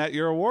star, and at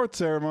your award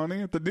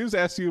ceremony, the news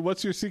asks you,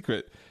 what's your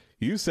secret?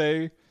 You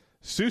say,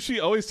 sushi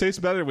always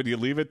tastes better when you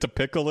leave it to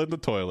pickle in the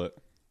toilet.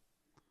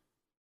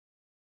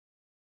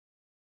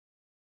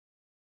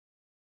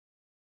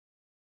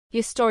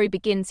 Your story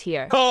begins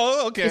here.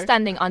 Oh, okay. You're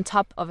standing on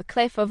top of a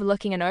cliff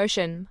overlooking an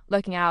ocean,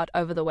 looking out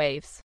over the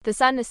waves. The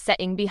sun is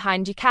setting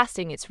behind you,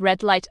 casting its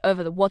red light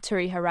over the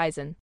watery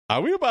horizon.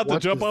 Are we about to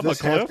jump off a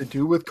cliff? What does this have to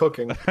do with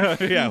cooking?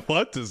 Yeah,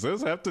 what does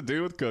this have to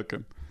do with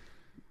cooking?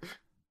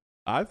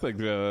 I think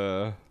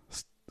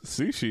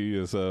sushi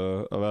is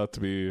about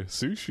to be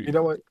sushi. You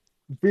know what?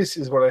 This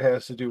is what it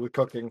has to do with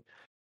cooking.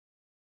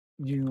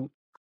 You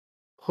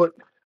put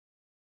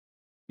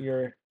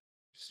your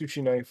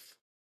sushi knife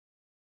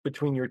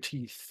between your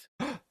teeth.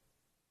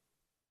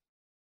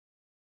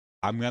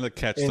 I'm going to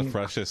catch the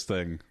freshest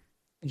thing.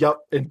 Yep,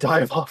 and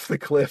dive off the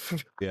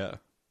cliff. Yeah.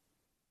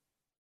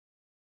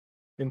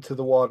 Into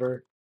the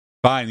water.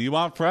 Fine, you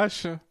want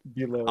fresh?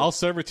 Below. I'll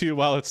serve it to you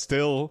while it's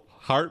still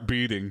heart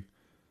beating.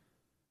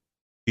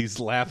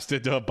 He's lapsed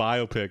into a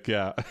biopic,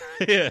 yeah.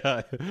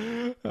 Yeah.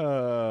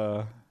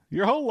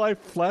 Your whole life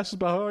flashes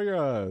before your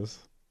eyes.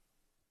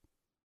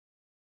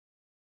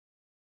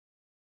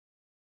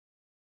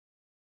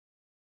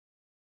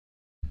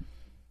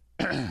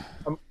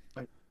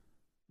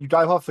 You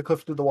dive off the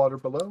cliff to the water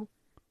below.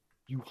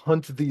 You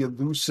hunt the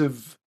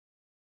elusive... ...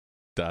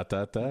 I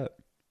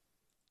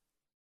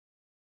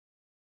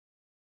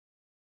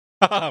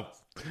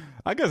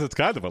guess it's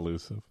kind of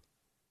elusive.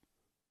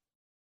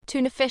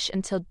 Tuna fish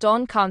until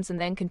dawn comes and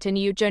then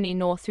continue your journey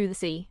north through the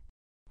sea.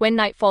 When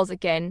night falls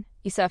again,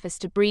 you surface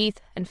to breathe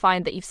and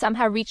find that you've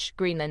somehow reached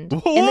Greenland.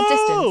 Whoa! In the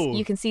distance,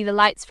 you can see the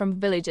lights from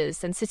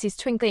villages and cities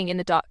twinkling in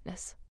the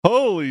darkness.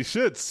 Holy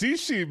shit,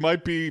 Sushi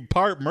might be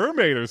part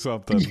mermaid or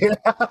something. Yeah.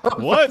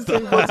 What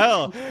the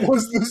hell?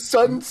 Was the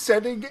sun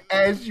setting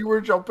as you were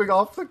jumping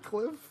off the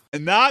cliff?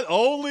 And not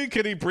only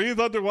can he breathe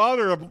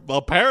underwater,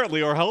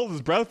 apparently, or hold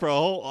his breath for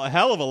a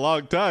hell of a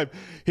long time,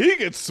 he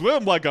can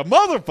swim like a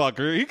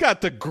motherfucker. He got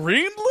to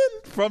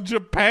Greenland from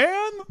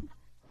Japan?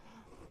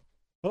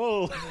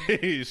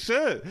 Holy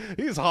shit.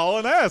 He's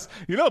hauling ass.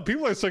 You know,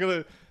 people are saying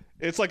that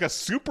it's like a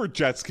super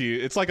jet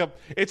ski. It's like a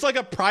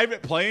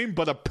private plane,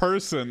 but a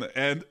person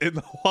and in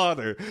the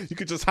water. You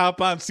could just hop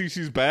on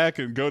Sushi's back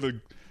and go to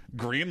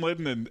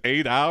Greenland in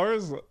 8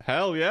 hours.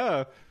 Hell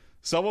yeah.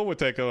 Someone would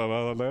take him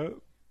on that.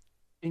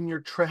 In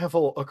your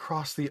travel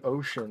across the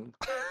ocean.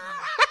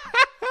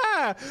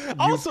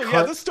 Also,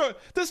 yeah, this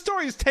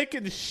story is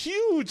taking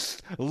huge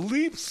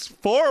leaps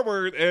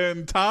forward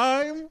in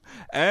time,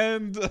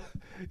 and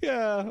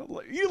yeah,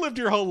 you lived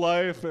your whole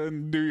life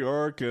in New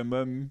York, and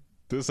then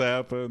this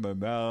happened,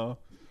 and now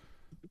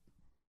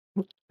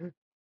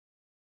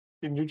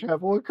in your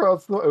travel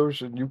across the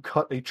ocean, you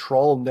cut a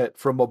trawl net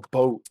from a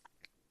boat.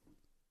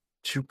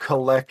 to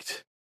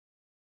collect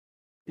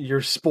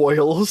your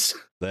spoils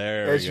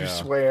There as we you go.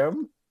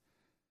 swam.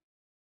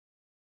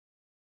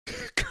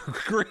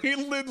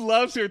 Greenland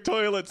loves your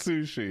toilet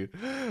sushi.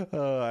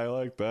 Oh, I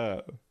like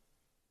that.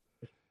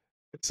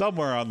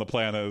 Somewhere on the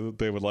planet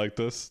they would like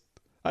this.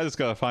 I just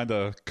gotta find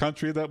a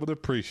country that would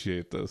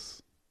appreciate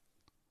this.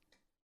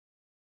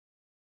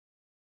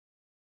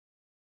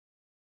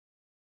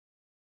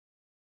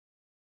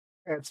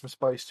 Add some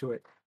spice to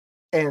it.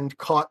 And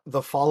caught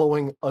the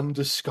following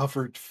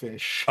undiscovered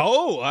fish.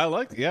 Oh, I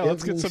like. Yeah,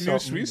 let's Give get me some new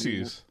something new.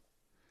 species.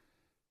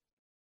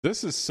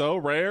 This is so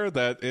rare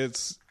that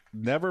it's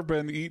never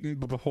been eaten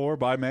before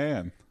by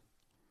man.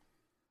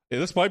 Yeah,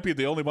 this might be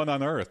the only one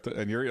on Earth,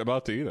 and you're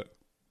about to eat it.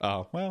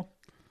 Oh, well.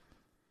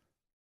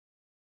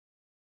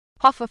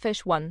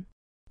 Pufferfish 1,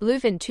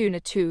 bluefin tuna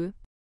 2,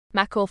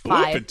 mackerel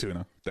 5, Bluefin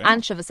tuna. Damn.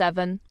 anchovy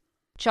 7,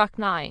 shark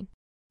 9,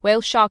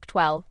 whale shark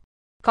 12,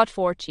 cod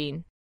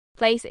 14,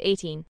 plaice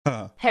 18,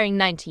 Huh. herring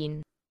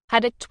 19,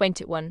 haddock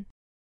 21.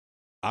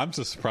 I'm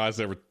just surprised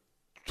there were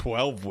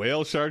 12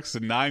 whale sharks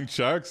and 9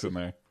 sharks in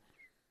there.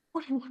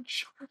 21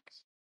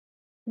 sharks.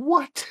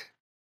 What?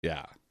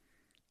 Yeah.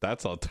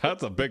 That's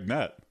a big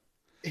net.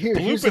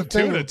 Here's the Bluefin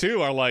tuna, thing.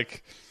 too, are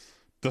like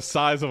the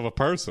size of a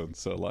person.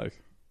 So,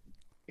 like,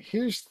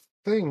 Here's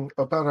the thing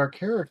about our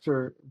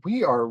character.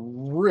 We are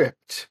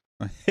ripped.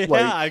 yeah,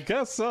 Like, I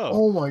guess so.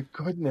 Oh my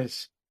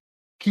goodness.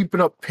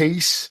 Keeping up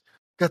pace.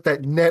 Got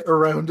that net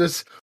around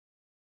us.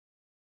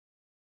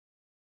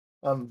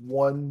 On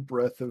one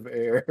breath of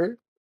air.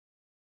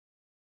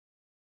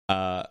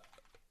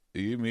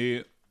 You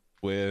meet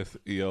with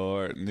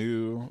your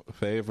new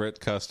favorite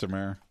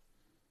customer.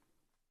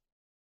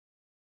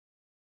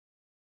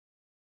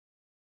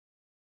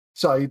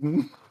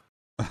 Sidon.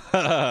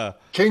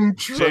 King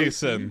Triton.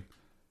 Jason.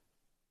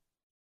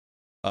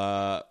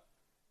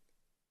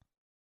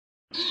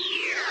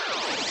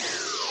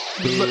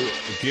 Who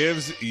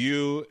gives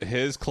you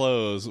his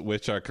clothes,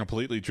 which are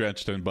completely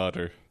drenched in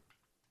butter.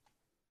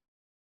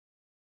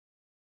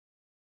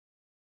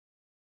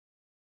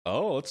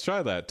 Oh, let's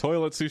try that.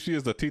 Toilet sushi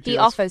is the TTS. He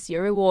offers you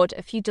a reward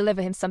if you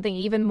deliver him something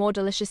even more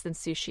delicious than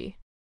sushi.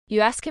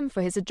 You ask him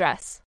for his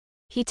address.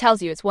 He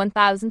tells you it's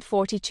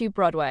 1042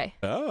 Broadway.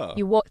 Oh.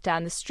 You walk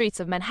down the streets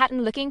of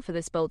Manhattan looking for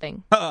this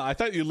building. I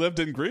thought you lived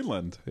in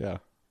Greenland. Yeah.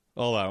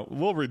 Hold on.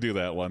 We'll redo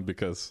that one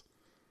because...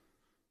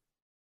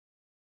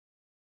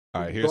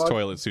 All right, here's Broad-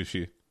 toilet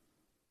sushi.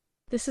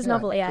 This is Yeah.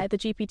 Novel AI, the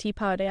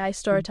GPT-powered AI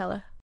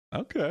storyteller.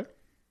 Okay.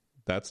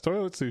 That's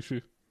toilet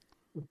sushi.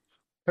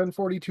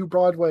 1042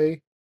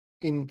 Broadway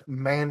in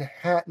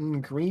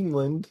Manhattan,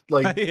 Greenland.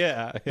 Like,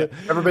 yeah.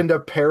 ever been to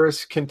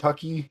Paris,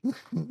 Kentucky?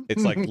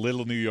 It's like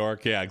Little New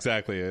York. Yeah,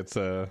 exactly. It's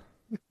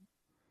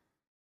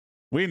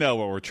we know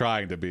what we're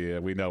trying to be,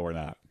 and we know we're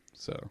not.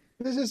 So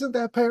This isn't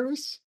that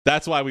Paris.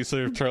 that's why we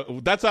serve.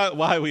 That's not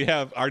why we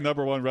have our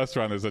number one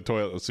restaurant is a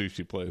toilet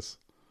sushi place.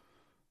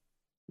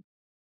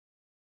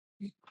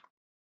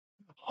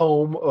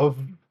 Home of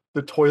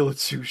the toilet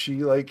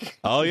sushi. Like,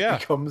 Oh, yeah.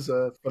 becomes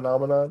a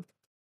phenomenon.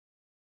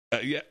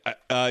 You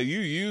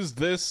use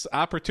this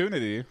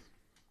opportunity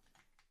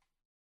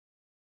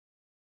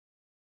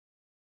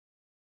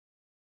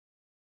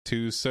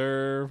to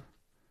serve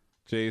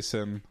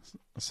Jason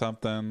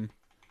something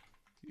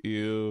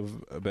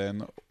you've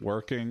been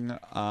working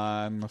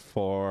on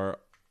for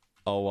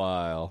a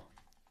while.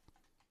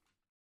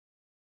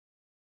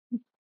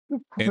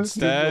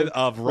 Instead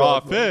of raw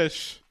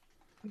fish,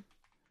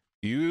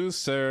 you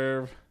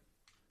serve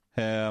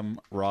him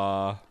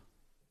raw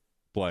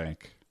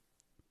blank.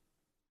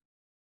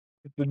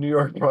 The New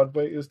York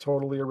Broadway is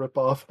totally a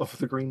ripoff of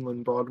the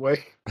Greenland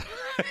Broadway.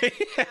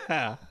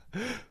 Yeah.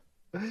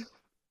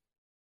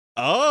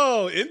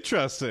 Oh,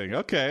 interesting.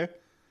 Okay.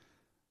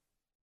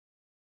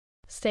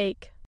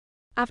 Steak.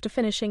 After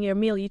finishing your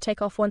meal, you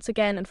take off once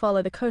again and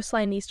follow the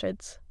coastline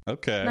eastwards.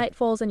 Okay. Night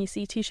falls and you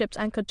see two ships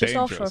anchored just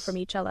offshore Dangerous. from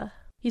each other.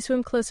 You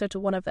swim closer to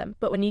one of them,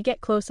 but when you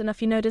get close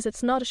enough, you notice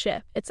it's not a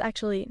ship. It's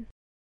actually...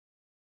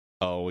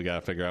 Oh, we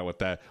gotta figure out what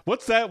that.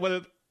 What's that?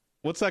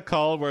 What's that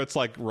called? Where it's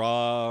like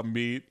raw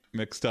meat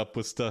mixed up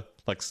with stuff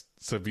like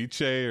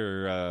ceviche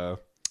or.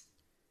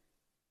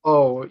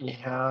 Oh,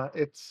 yeah.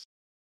 It's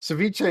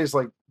ceviche is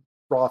like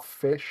raw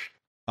fish.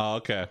 Oh,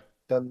 okay.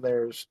 Then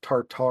there's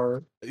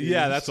tartare.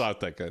 Yeah, is that's what I'm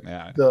thinking.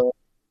 Yeah. the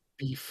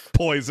beef.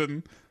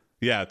 Poison.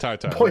 Yeah,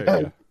 tartar. Boy,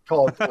 There you I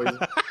call it poison.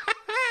 go.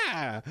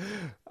 All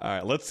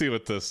right, let's see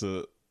what this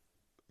is.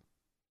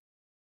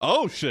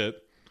 Oh shit!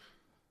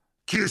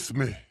 Kiss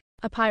me.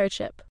 a pirate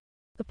ship.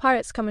 The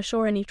pirates come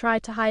ashore and you try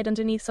to hide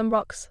underneath some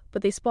rocks,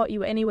 but they spot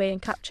you anyway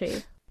and capture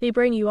you. They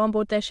bring you on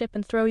board their ship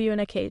and throw you in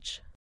a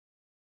cage.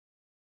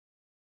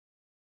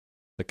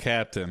 The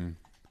captain.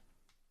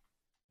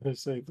 I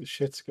say the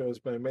shits goes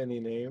by many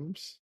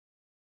names.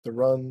 The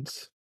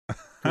runs,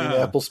 green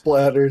apple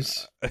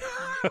splatters,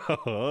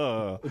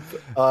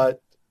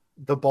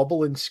 the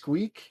bubble and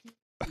squeak.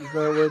 Is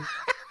that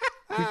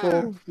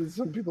what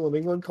some people in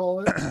England call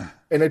it?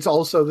 And it's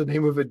also the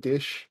name of a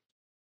dish.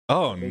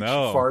 Oh Makes you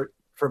no! fart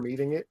from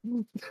eating it.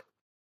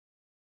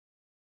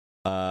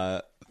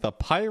 The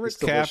pirate It's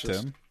delicious.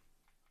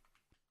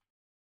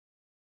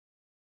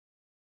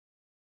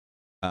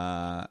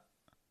 captain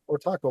Or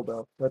Taco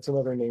Bell. That's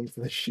another name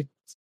for this shit.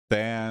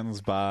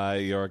 stands by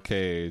your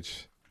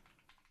cage.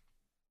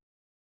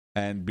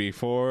 And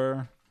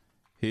before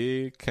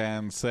he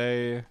can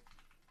say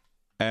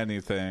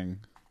anything,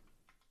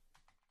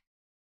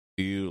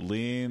 you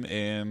lean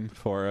in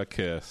for a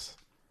kiss.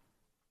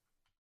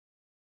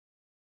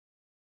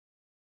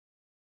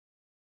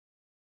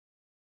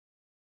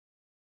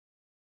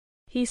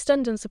 He's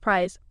stunned and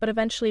surprised, but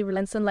eventually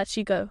relents and lets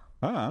you go.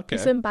 Oh, okay. You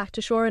swim back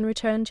to shore and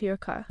return to your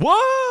car.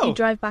 Whoa! You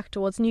drive back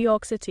towards New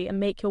York City and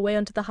make your way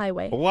onto the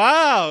highway.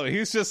 Wow,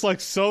 he's just like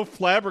so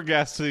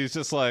flabbergasted. He's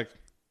just like,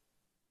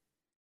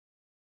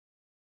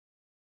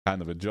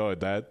 kind of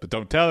enjoyed that, but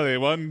don't tell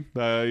anyone.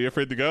 You're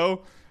afraid to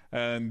go,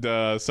 and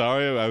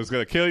sorry, I was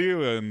gonna kill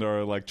you and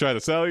or like try to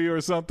sell you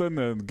or something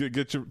and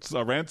get you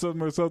a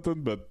ransom or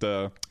something. But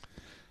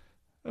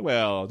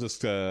well,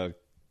 just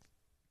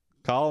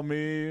call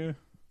me.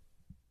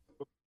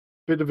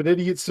 Bit of an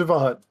idiot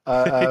savant.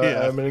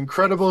 Yeah. I'm an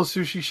incredible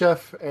sushi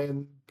chef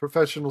and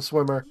professional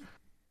swimmer,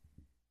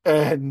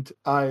 and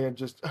I am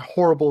just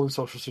horrible in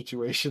social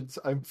situations.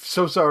 I'm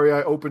so sorry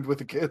I opened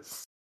with a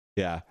kiss.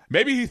 Yeah,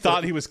 maybe he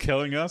thought he was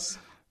killing us,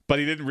 but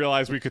he didn't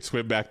realize we could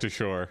swim back to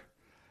shore.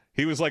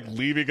 He was like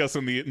leaving us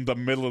in the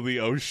middle of the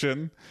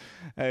ocean,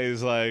 and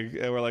he's like,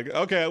 and we're like,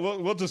 okay,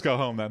 we'll just go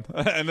home then.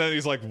 And then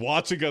he's like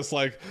watching us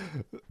like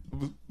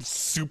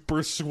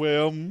super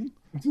swim.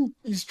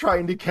 He's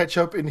trying to catch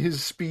up in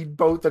his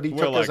speedboat that he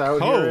We're took like, us out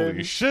here holy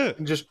in, shit!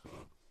 and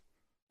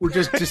we're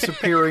just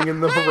disappearing in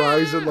the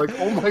horizon. Like,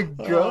 oh my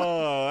god!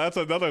 Oh, that's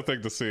another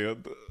thing to see.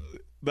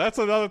 That's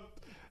another.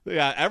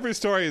 Yeah, every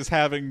story is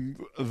having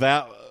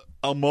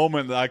a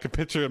moment that I could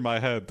picture in my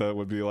head that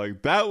would be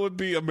like, that would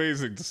be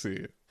amazing to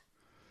see.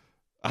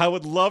 I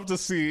would love to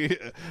see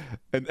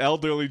an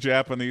elderly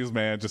Japanese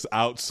man just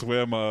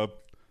outswim a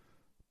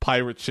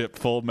pirate ship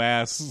full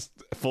mast,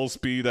 full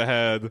speed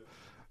ahead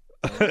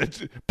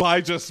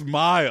by just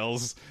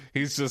miles.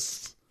 He's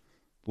just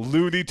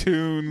Looney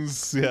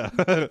Tunes.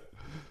 Yeah.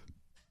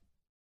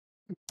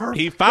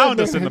 He found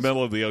us in the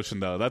middle of the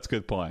ocean, though. That's a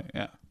good point.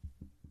 Yeah.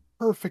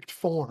 Perfect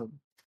form.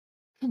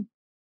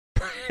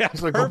 Yeah,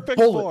 He's like perfect a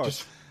bullet. form.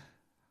 Just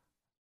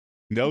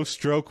No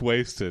stroke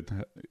wasted.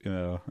 You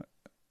know.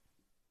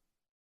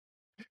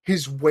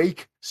 his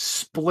wake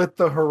split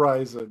the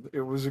horizon.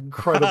 It was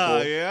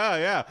incredible.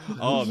 Yeah.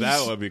 Oh,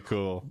 that would be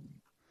cool.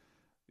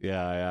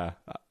 Yeah.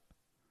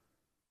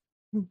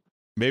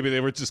 Maybe they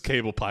were just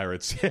cable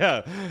pirates.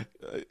 Yeah.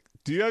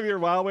 Do you have your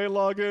Huawei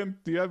login?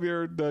 Do you have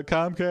your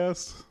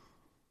Comcast?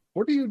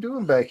 What are you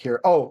doing back here?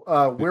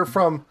 Oh, we're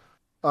from.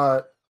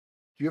 Do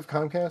you have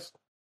Comcast?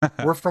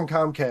 We're from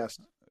Comcast,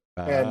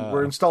 and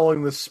we're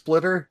installing the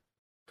splitter.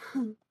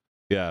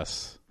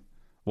 Yes.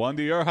 One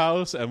to your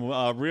house and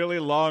a really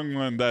long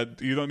one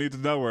that you don't need to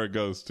know where it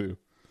goes to.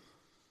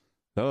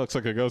 That looks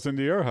like it goes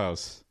into your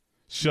house.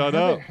 Shut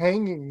up.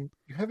 You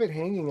have it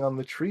hanging on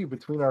the tree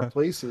between our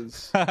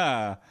places.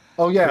 Yeah,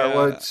 Oh yeah,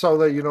 well, it's so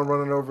that you don't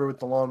run it over with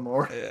the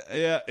lawnmower.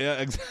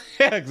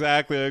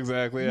 exactly.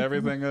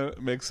 Everything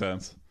makes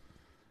sense.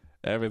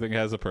 Everything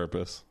has a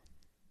purpose.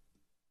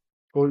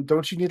 Well,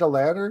 don't you need a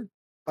ladder?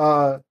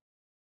 Do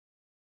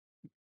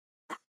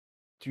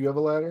you have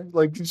a ladder?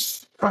 Like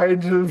just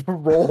trying to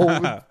roll.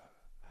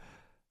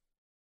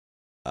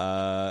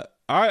 All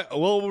right.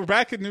 Well, we're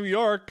back in New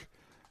York.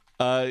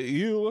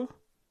 You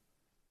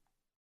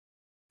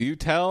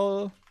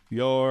tell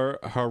your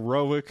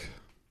heroic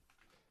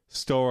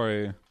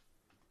story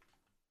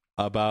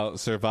about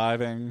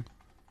surviving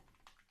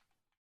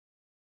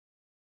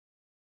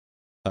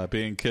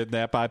being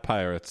kidnapped by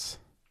pirates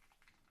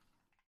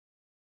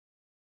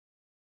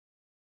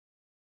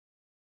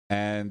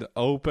and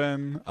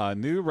open a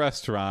new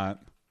restaurant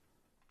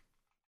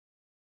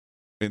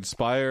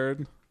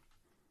inspired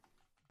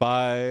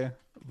by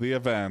the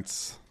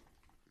events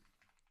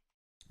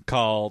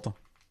called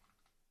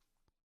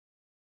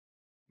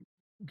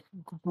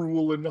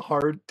Gruel and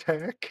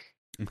hardtack.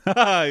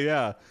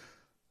 Yeah,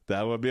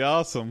 that would be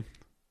awesome.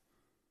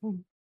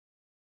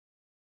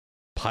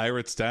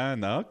 Pirates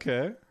Den,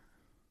 okay.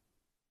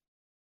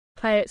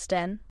 Pirate's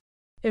Den.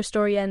 Your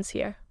story ends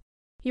here.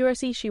 You are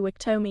Sishi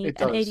Wiktomi, It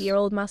an does.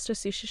 80-year-old master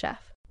sushi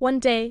chef. One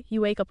day,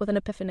 you wake up with an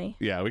epiphany.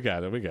 Yeah, we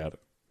got it.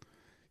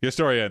 Your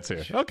story ends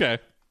here. Okay,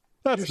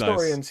 that's Your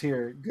story nice. ends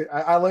here.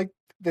 I like.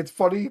 It's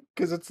funny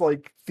because it's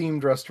like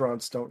themed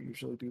restaurants don't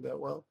usually do that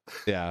well.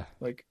 Yeah,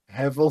 Like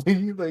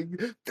heavily, like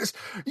this.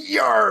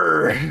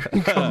 Yar!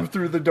 You come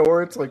through the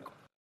door. It's like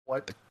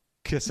what?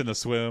 kiss in a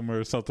swim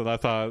or something. I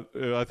thought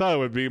it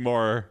would be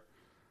more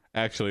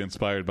actually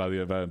inspired by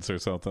the events or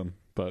something,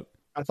 but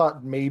I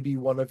thought maybe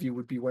one of you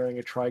would be wearing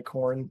a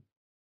tricorn.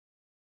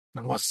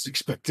 I wasn't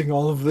expecting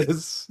all of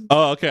this.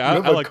 oh, okay. You I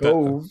have a like that.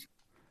 cove.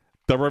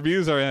 The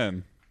reviews are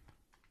in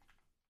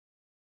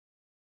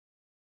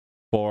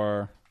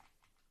for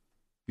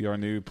your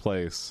new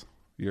place,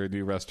 your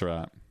new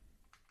restaurant.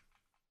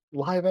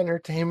 Live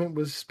entertainment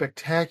was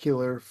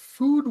spectacular.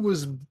 Food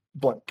was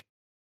blank.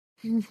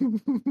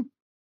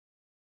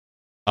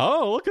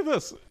 Oh, look at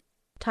this.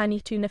 Tiny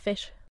tuna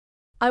fish.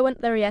 I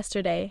went there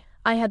yesterday.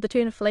 I had the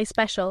tuna fillet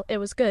special. It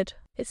was good.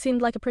 It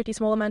seemed like a pretty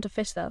small amount of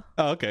fish, though.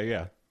 Oh, okay,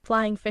 yeah.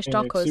 Flying fish And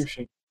it's tacos.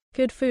 sushi.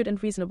 Good food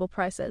and reasonable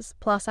prices.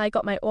 Plus, I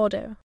got my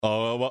order.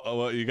 Oh,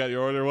 what you got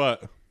your order?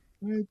 What?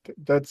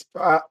 That's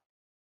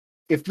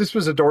if this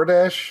was a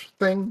DoorDash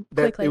thing,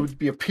 that Quickly. it would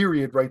be a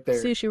period right there.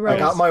 Sushi I rolls.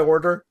 got my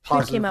order. Food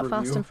Positive came out review.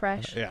 fast and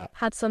fresh. Yeah.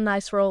 Had some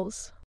nice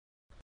rolls.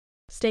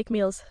 Steak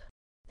meals.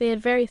 They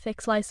had very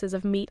thick slices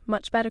of meat,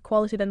 much better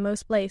quality than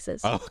most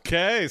places.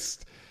 Okay,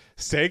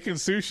 steak and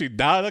sushi,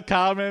 not a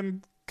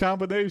common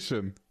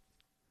combination.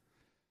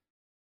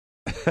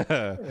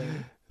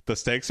 The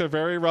steaks are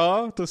very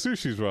raw. The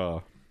sushi's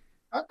raw.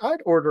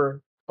 I'd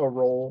order a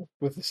roll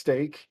with a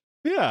steak.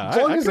 Yeah, As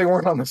long as they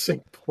weren't on the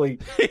same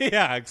plate.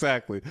 yeah,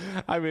 exactly.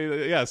 I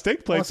mean, yeah,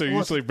 steak plates are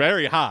usually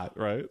very hot,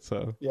 right?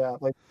 So Yeah,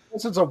 like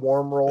this is a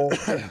warm roll.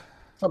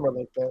 Somewhere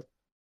like that.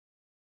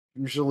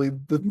 Usually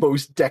the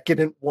most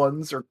decadent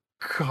ones are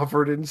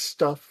covered in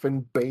stuff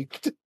and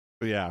baked.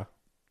 yeah,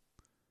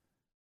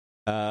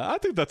 I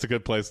think that's a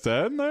good place to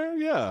end there.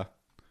 Yeah,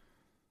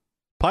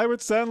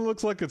 Pirates Den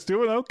looks like it's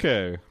doing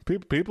okay.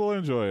 People are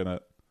enjoying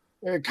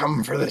it.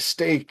 Come for the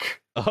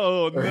steak.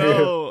 Oh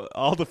no!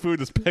 All the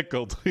food is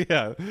pickled.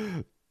 Yeah,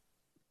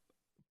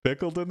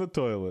 pickled in the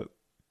toilet.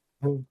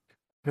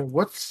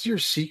 What's your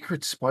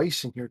secret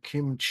spice in your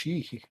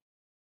kimchi?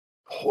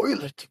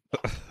 Toilet.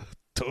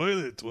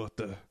 Toilet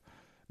water.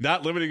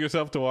 Not limiting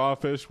yourself to raw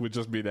fish would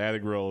just mean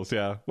adding rolls.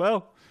 Yeah.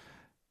 Well,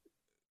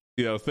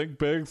 think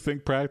big,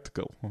 think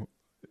practical.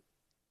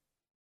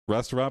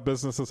 Restaurant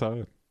business is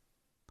hard.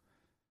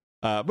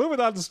 Moving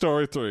on to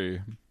story 3.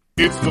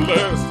 It's the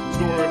last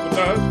story of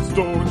the night,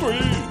 story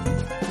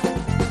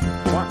 3.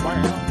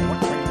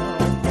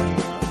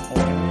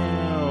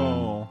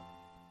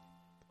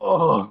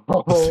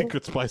 Oh, The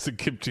secret spice in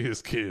kimchi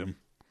is Kim.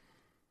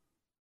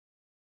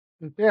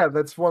 yeah,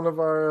 that's one of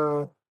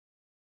our.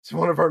 It's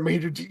one of our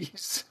major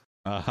D's.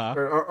 Uh-huh.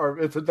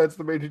 That's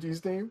the major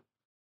D's name.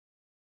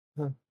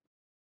 Huh.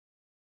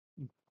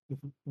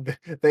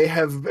 They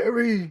have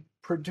very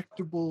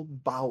predictable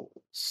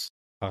bowels.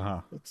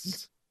 Uh-huh.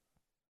 It's,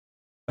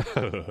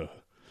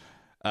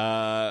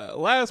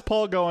 Last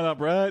poll going up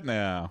right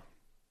now.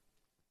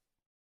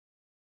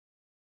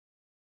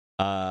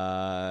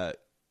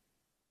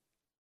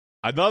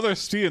 Another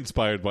Steve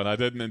inspired one. I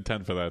didn't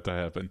intend for that to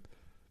happen.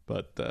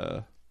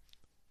 But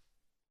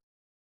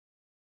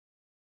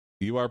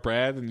you are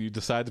Brad and you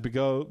decide to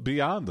go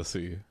beyond the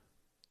sea.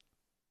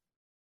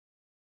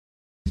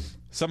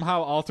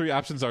 Somehow all 3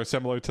 options are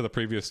similar to the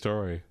previous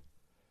story.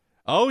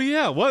 Oh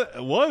yeah, what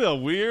a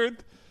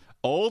weird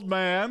old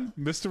man,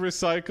 Mr.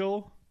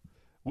 Recycle.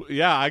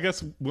 Yeah, I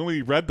guess when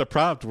we read the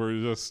prompt, we're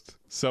just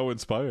so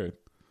inspired.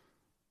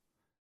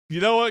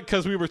 You know what?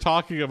 Because we were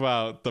talking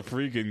about the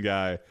freaking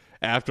guy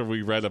after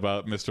we read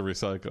about Mr.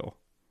 Recycle.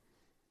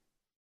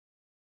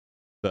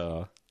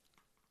 So.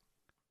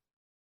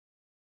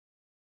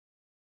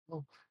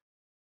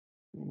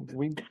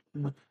 we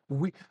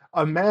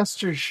a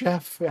master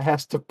chef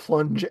has to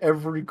plunge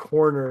every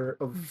corner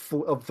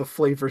of the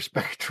flavor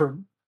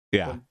spectrum.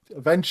 Yeah. And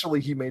eventually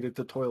he made it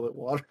to toilet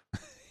water.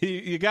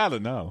 You gotta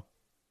know.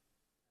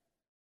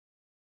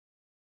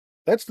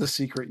 That's the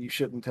secret you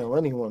shouldn't tell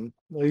anyone.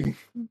 Like,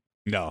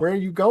 No. where are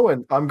you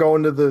going? I'm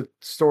going to the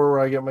store where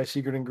I get my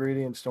secret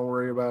ingredients. Don't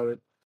worry about it.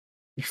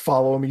 You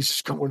follow him, he's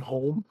just going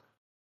home.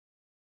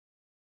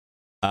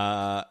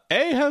 A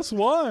has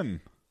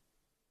won.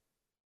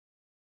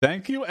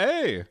 Thank you,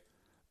 A.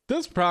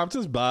 This prompt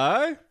is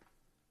by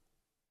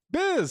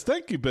Biz.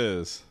 Thank you,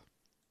 Biz.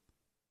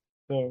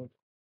 So,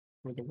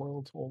 we're the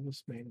world's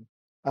oldest man.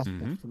 I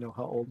have to know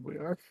how old we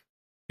are.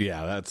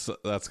 Yeah, that's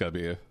gotta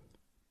be it.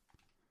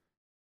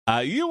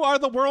 You are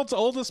the world's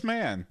oldest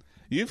man.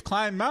 You've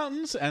climbed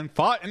mountains and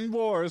fought in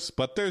wars,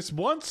 but there's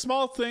one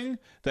small thing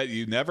that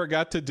you never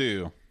got to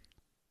do.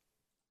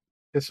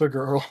 It's a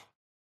girl.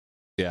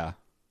 Yeah.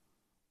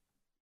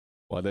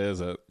 What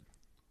is it?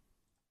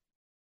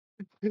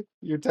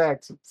 Your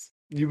taxes.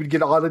 You would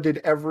get audited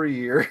every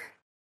year.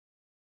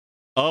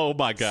 Oh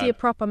my god. See a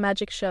proper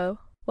magic show.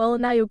 Well,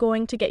 now you're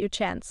going to get your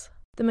chance.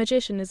 The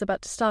magician is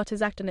about to start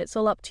his act and it's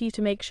all up to you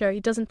to make sure he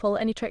doesn't pull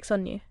any tricks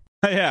on you.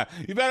 Yeah,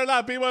 you better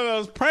not be one of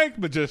those prank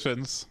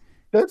magicians.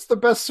 That's the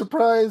best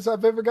surprise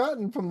I've ever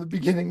gotten from the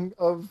beginning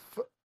of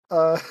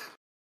a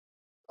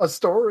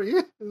story.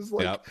 It's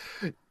like,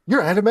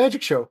 You're at a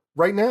magic show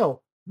right now.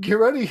 Get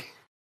ready.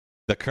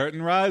 The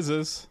curtain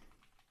rises,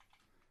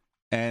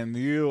 and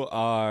you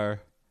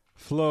are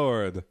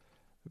floored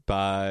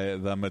by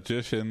the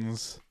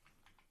magician's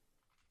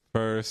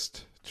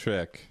first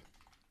trick.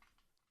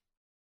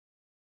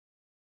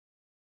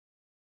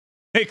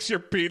 Makes your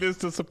penis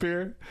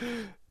disappear.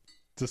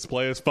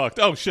 Display is fucked.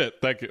 Oh shit,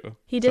 thank you.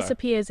 He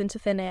disappears into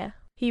thin air.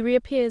 He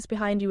reappears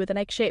behind you with an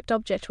egg-shaped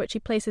object which he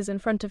places in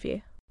front of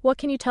you. What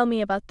can you tell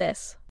me about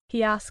this?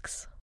 He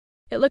asks.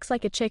 It looks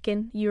like a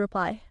chicken, you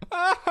reply.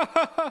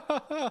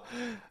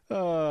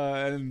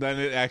 And then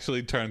it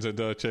actually turns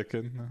into a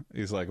chicken.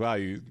 He's like, wow,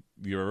 you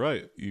were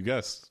right. You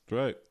guessed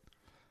right.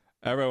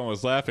 Everyone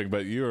was laughing,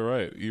 but you were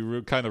right.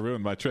 You kind of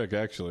ruined my trick,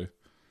 actually.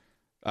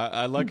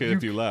 I like it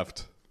if you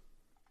left.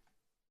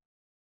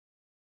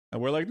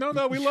 And we're like, no,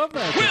 we love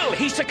that. Will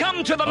he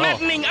succumb to the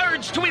maddening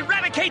urge to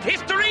eradicate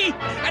history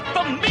at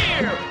the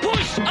mere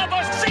push of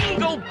a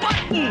single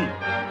button?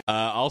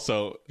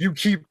 Also, you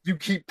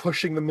keep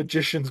pushing the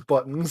magician's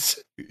buttons.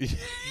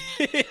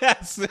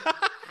 yes.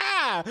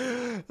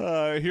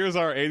 Here's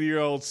our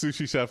 80-year-old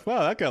sushi chef.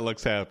 Wow, that guy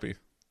looks happy.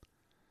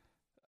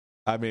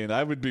 I mean,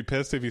 I would be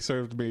pissed if he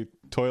served me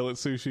toilet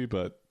sushi,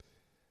 but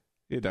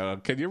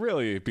can you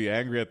really be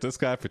angry at this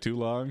guy for too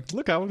long?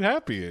 Look how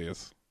happy he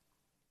is.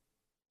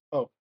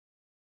 Oh.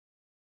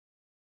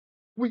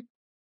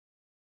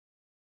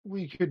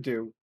 We could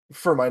do,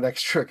 for my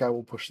next trick, I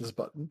will push this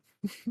button.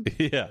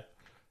 Yeah.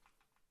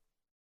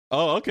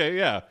 Oh, okay,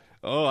 yeah.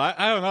 Oh, I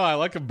don't know. I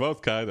like them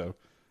both, kind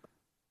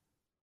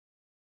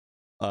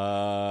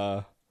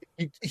of.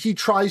 He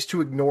tries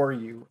to ignore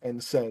you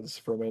and says,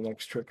 for my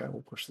next trick, I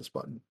will push this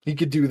button. He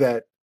could do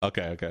that.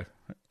 Okay.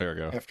 There we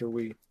go. After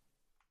we...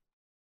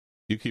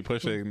 You keep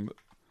pushing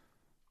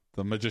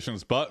the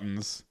magician's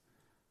buttons.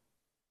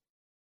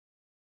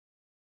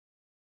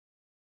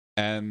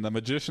 And the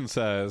magician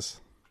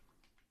says,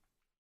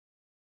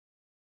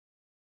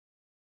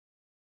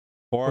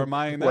 for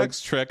my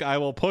next trick, I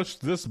will push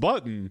this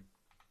button.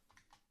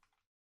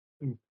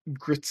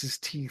 Grits his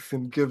teeth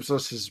and gives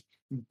us his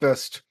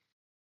best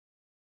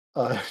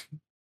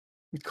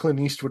Clint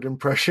Eastwood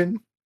impression.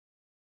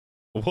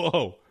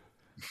 Whoa.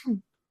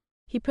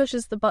 He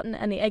pushes the button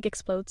and the egg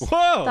explodes.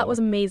 Whoa! That was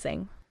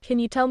amazing. Can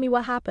you tell me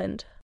what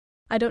happened?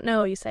 I don't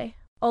know, you say.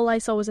 All I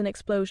saw was an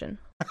explosion.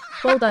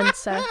 Well done,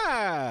 sir.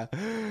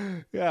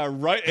 Yeah,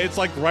 right. It's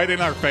like right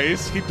in our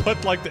face. He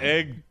put like the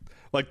egg,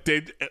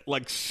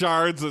 like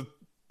shards of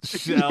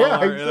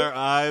shell in our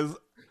eyes.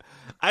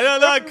 I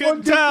don't know. I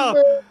couldn't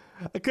tell.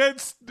 I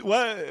couldn't.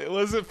 What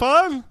was it?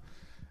 Fun?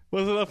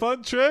 Was it a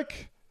fun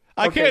trick?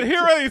 I can't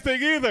hear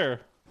anything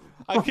either.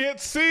 I can't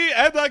see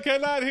and I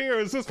cannot hear.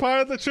 Is this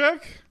part of the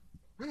trick?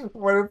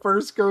 When it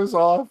first goes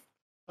off,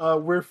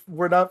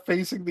 we're not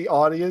facing the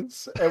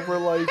audience, and we're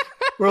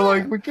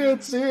like we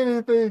can't see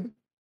anything.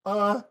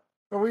 Are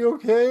we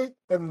okay?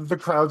 And the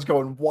crowd's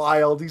going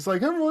wild. He's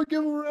like, everyone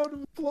give him a round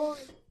of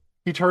applause.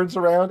 He turns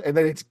around and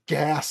then it's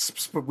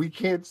gasps, but we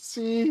can't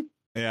see.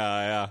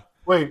 Yeah.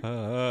 Wait,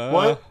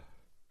 what?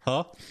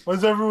 Huh?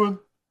 Why's everyone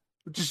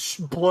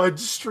just blood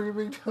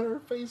streaming down her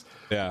face?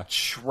 Yeah.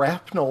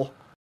 Shrapnel.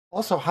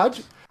 Also,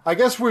 I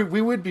guess we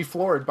would be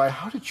floored by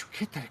how did you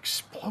get that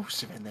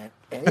explosive in that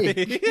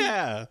egg?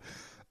 Yeah.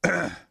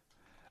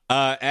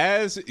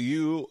 As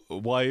you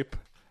wipe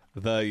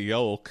the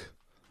yolk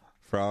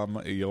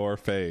from your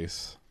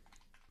face,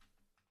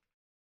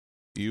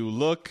 you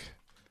look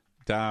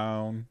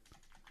down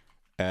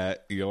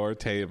at your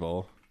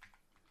table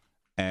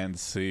and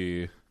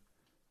see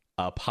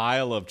a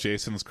pile of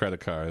Jason's credit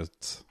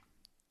cards.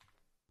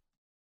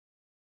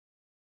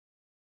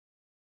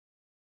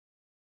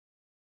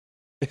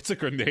 It's a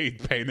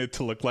grenade painted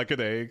to look like an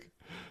egg.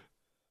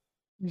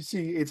 You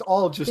see, it's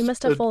all just They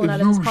must have fallen out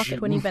of his pocket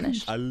when he illusion.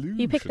 finished. Illusion.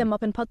 He picked them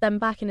up and put them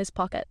back in his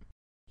pocket.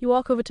 You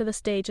walk over to the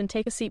stage and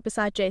take a seat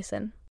beside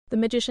Jason. The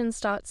magician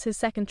starts his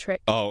second trick.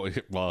 Oh,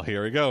 well,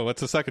 here we go.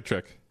 What's the second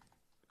trick?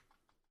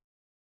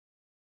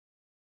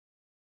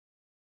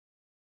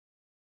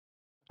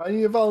 I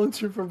need a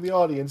volunteer from the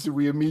audience, and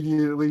we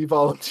immediately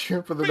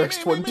volunteer for the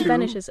next one, He too.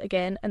 vanishes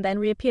again and then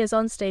reappears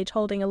on stage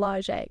holding a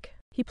large egg.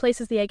 He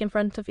places the egg in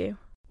front of you.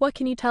 What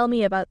can you tell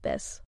me about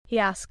this? He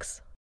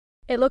asks.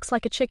 It looks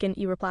like a chicken,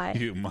 you reply.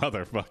 You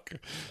motherfucker.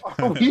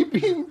 Are we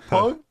being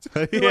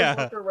punked? We, Yeah.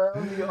 look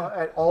around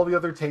at all the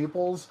other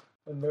tables,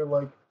 and they're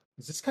like,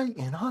 is this guy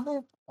in on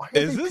it? Why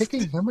are they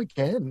picking him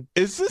again?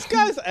 Is this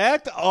guy's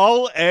act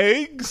all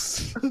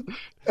eggs?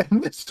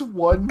 And this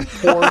one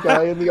poor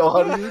guy in the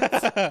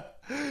audience.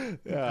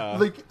 Yeah.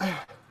 Like,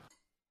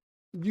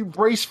 you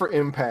brace for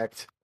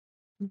impact.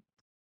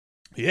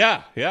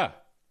 Yeah.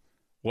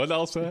 What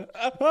else?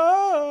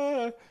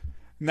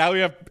 Now we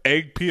have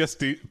egg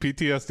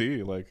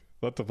PTSD. Like,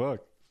 what the fuck?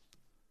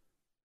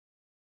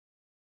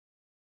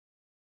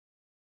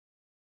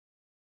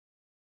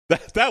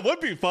 That would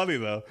be funny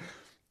though,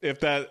 if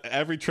that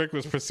every trick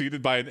was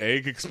preceded by an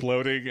egg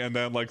exploding and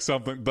then like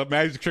something. The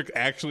magic trick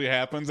actually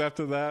happens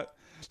after that.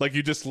 Like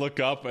you just look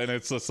up and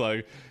it's just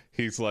like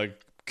he's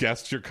like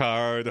guessed your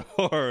card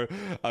or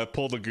I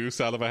pulled a goose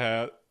out of a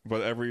hat.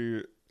 But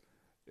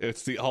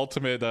it's the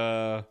ultimate.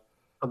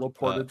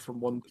 Teleported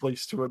from one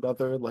place to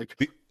another. Like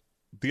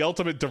the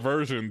ultimate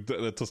diversion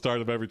at the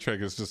start of every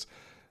trick is just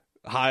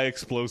high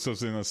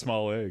explosives in a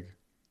small egg.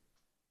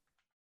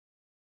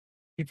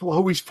 People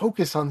always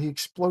focus on the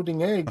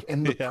exploding egg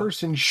and the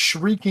person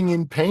shrieking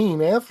in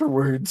pain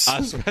afterwards.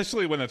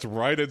 Especially when it's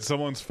right in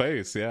someone's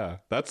face. Yeah,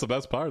 that's the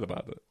best part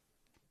about it.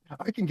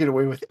 I can get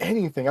away with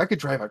anything. I could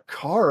drive a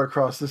car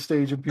across the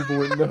stage and people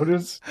wouldn't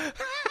notice.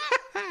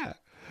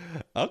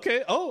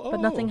 Okay. Oh. But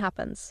nothing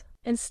happens.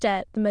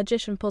 Instead, the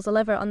magician pulls a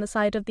lever on the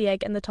side of the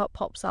egg and the top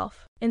pops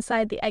off.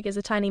 Inside the egg is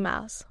a tiny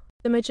mouse.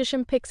 The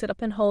magician picks it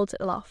up and holds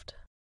it aloft.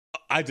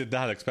 I did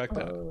not expect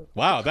that.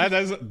 Wow, that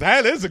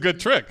is a good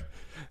trick.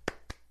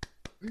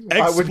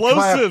 I would clap.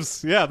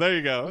 Explosives. Yeah, there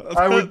you go.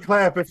 I would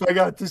clap if I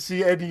got to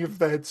see any of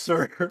that,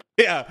 sir.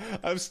 Yeah,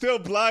 I'm still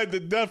blind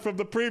and deaf from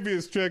the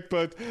previous trick,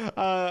 but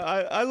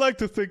I like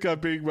to think I'm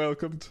being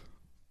welcomed.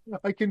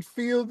 I can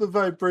feel the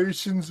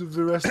vibrations of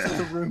the rest of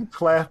the room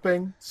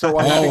clapping, so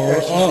I think I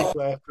should be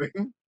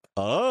clapping.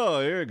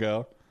 Oh, here you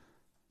go.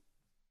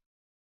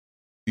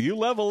 You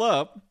level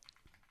up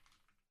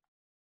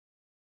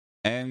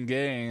and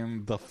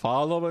gain the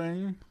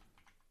following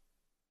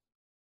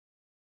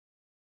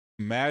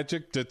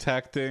magic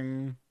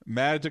detecting,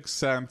 magic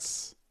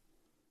sense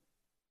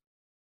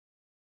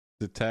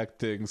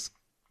detecting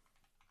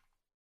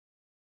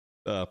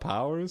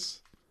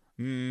powers.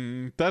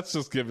 That's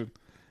just given.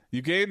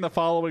 You gain the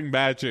following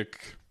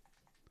magic.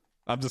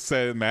 I'm just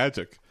saying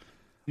magic.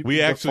 We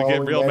The actually get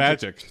following real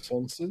magic.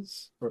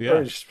 senses, or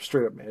just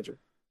straight up magic.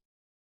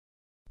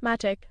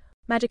 Magic.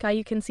 Magic eye,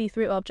 you can see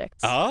through objects.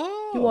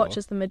 Oh. You watch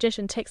as the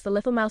magician takes the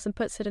little mouse and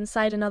puts it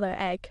inside another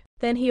egg.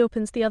 Then he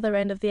opens the other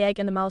end of the egg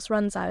and the mouse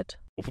runs out.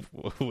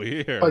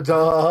 Weird.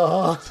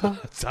 Ta-da!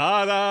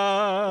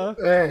 Ta-da!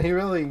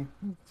 Man,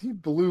 he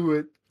blew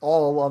it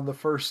all on the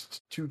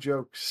first two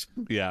jokes.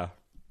 Yeah.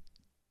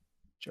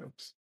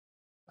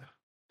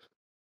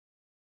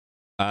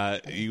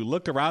 You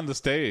look around the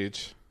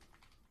stage,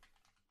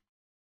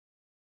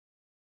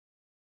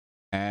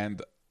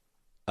 and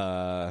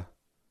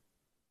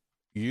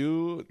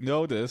you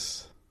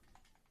notice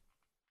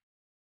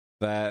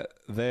that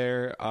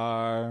there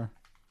are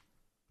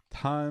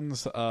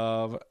tons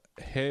of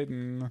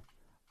hidden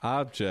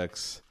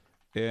objects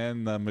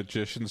in the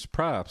magician's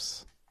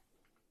props.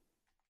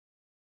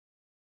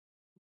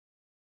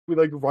 We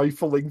like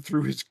rifling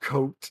through his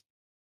coat.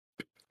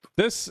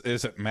 This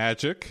isn't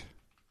magic.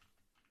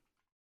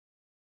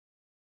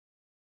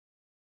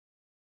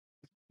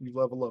 You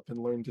level up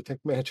and learn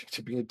detect magic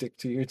to be a dick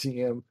to your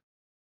DM.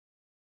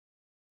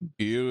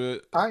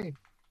 I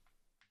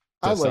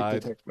like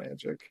decide. detect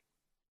magic.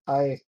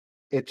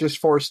 It just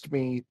forced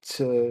me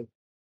to.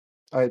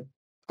 I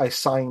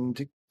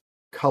signed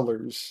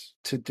colors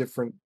to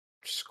different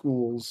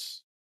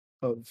schools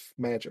of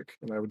magic,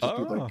 and I would just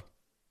be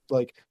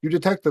like, you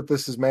detect that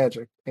this is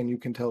magic, and you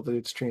can tell that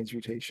it's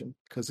transmutation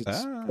because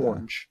it's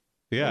orange.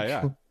 Yeah, Like-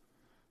 yeah.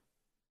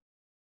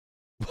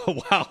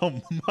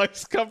 Wow,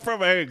 mice come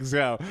from eggs.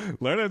 Yeah,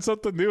 learning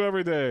something new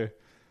every day.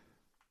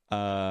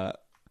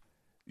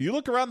 You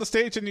look around the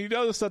stage and you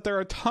notice that there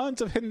are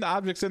tons of hidden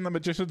objects in the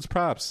magician's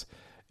props.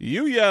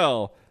 You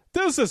yell,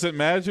 "This isn't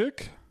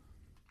magic!"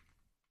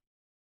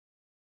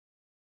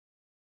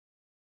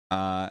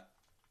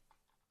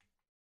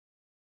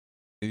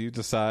 You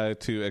decide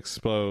to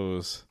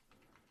expose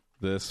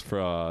this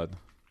fraud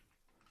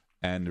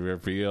and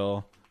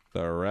reveal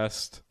the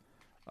rest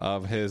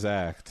of his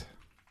act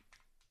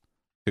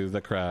to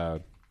the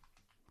crowd.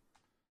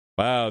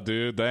 Wow,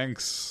 dude,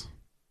 thanks.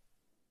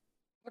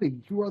 Buddy,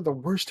 you are the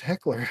worst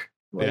heckler.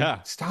 Like,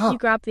 Yeah. Stop. You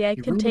grab the egg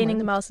You ruined containing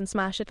the my- mouse and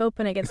smash it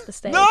open against the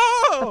stage. No!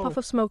 A puff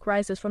of smoke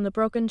rises from the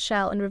broken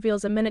shell and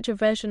reveals a miniature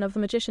version of the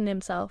magician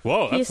himself.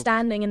 Whoa, He is that's-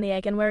 standing in the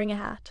egg and wearing a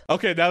hat.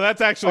 Okay, now that's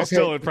actually Okay.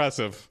 still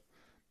impressive.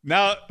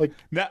 Now, Like,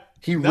 now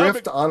He now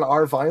riffed on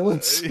our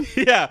violence.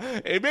 yeah,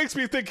 it makes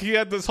me think he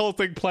had this whole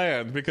thing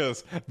planned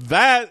because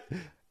that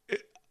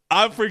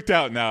I'm freaked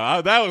out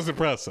now. That was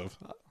impressive.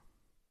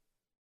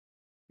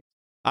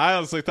 I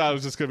honestly thought it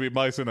was just going to be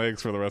mice and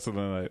eggs for the rest of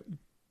the night.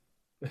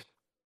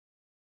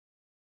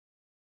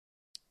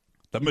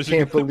 I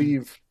can't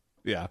believe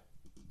Yeah.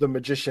 the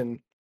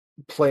magician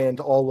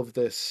planned all of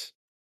this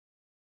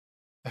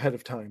ahead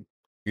of time.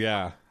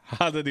 Yeah.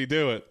 How did he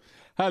do it?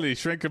 How did he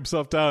shrink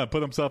himself down and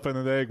put himself in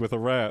an egg with a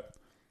rat?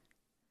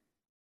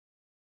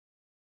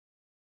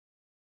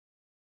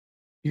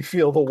 You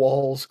feel the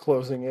walls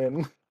closing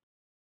in.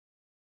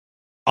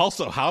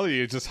 Also, how do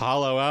you just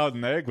hollow out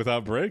an egg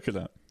without breaking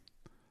it?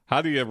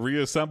 How do you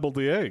reassemble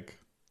the egg?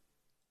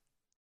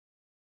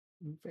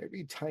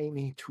 Very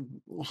tiny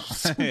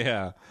tools.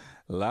 Yeah.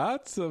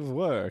 Lots of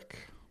work.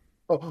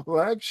 Oh,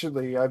 well,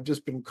 actually, I've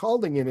just been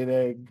calling it an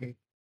egg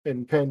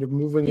and kind of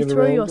moving You it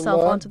throw around yourself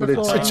a lot, onto the but it's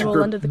floor and such a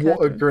roll under the a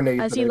curtain. grenade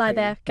As that you I lie can't-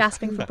 there,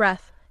 gasping for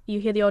breath, you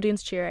hear the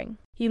audience cheering.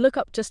 You look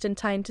up just in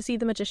time to see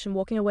the magician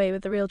walking away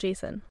with the real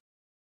Jason.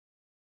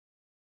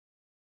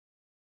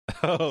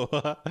 Oh,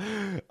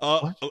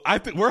 I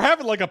think we're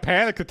having like a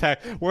panic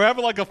attack. We're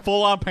having like a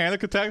full-on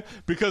panic attack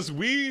because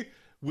we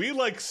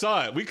like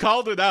saw it. We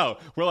called it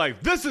out. We're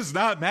like, this is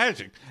not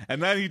magic.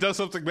 And then he does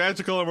something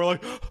magical, and we're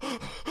like,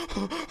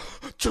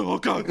 oh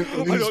god, I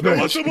don't know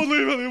what to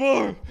believe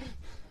anymore.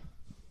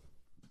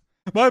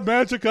 My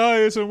magic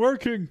eye isn't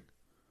working.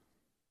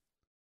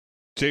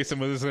 Jason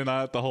was in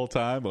on it the whole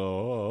time.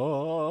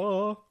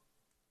 Oh,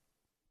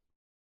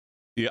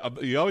 yeah.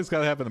 You always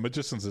gotta have a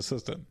magician's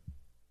assistant.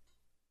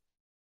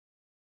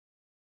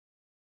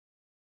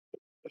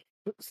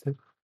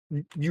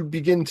 You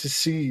begin to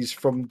seize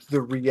from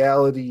the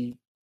reality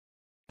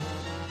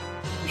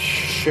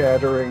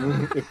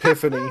shattering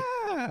epiphany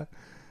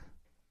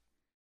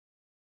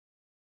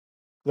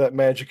that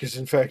magic is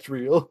in fact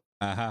real.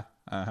 Uh-huh.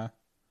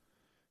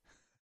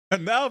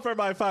 And now for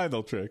my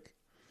final trick.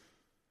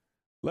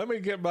 Let me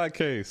get my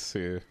case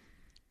here.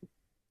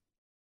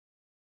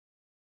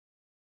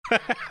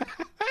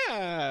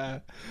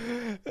 Come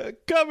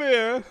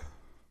here.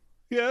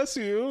 Yes,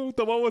 you.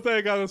 The one with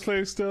egg on his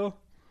face still.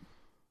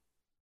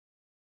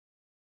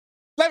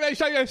 Let me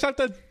show you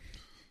something.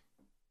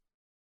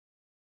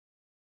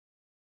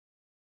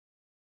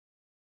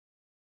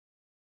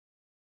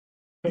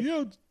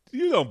 You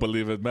don't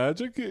believe in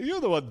magic.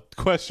 You're the one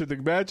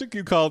questioning magic.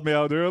 You called me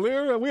out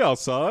earlier, and we all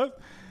saw it.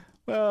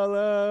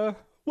 Well,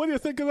 what do you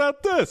think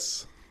about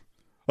this?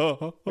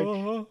 I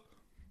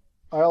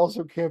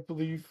also can't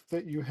believe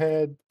that you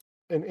had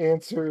an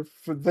answer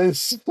for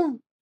this.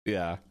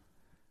 Yeah.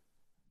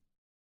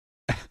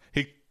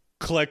 He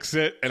clicks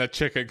it, and a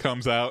chicken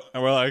comes out,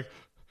 and we're like,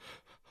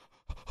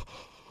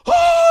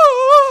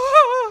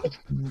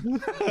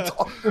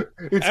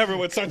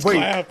 everyone starts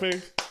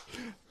clapping.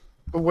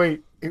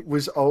 Wait, it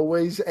was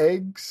always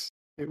eggs?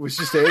 It was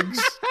just eggs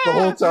the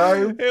whole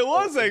time? It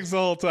was eggs the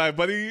whole time,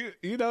 but he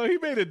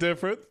made it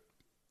different.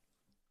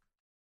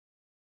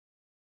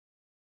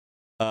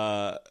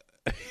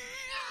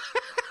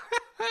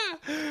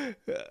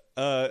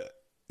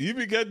 You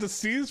began to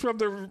seize from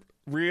the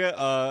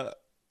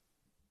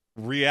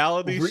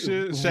reality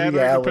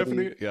shattering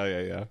epiphany.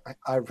 Yeah.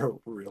 I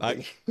wrote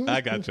really.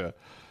 I gotcha.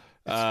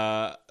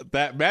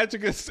 That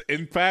magic is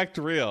in fact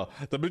real.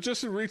 The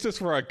magician reaches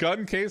for a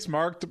gun case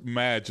marked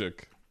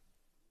magic.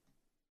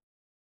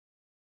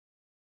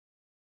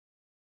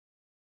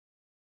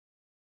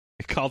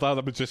 He called out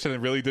the magician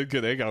and really did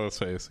get egg on his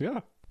face. Yeah.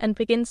 And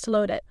begins to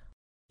load it.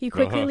 You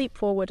quickly leap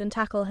forward and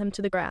tackle him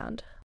to the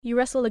ground. You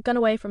wrestle the gun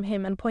away from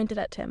him and point it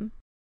at him.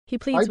 He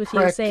pleads with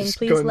you, saying,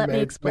 "Please let me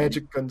explain."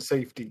 Magic gun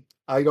safety.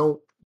 I don't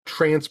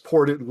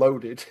transport it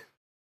loaded.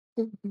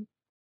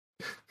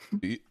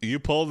 You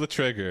pull the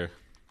trigger,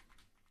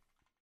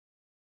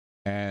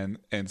 and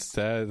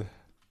instead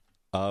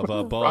of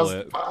a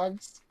bullet,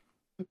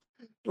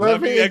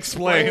 let me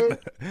explain.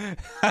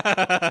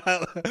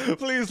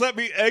 Please let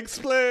me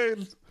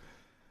explain.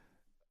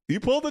 You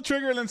pull the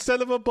trigger, and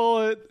instead of a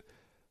bullet,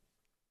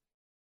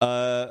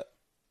 the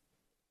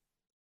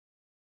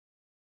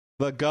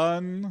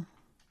gun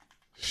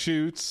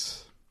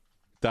shoots ...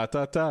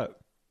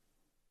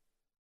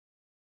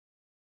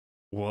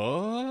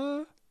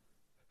 What?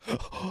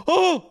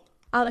 Oh!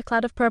 Out a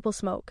cloud of purple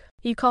smoke.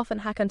 You cough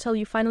and hack until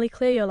you finally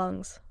clear your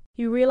lungs.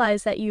 You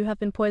realize that you have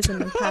been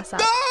poisoned and pass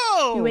out.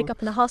 No! You wake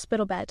up in a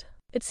hospital bed.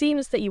 It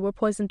seems that you were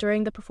poisoned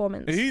during the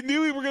performance. He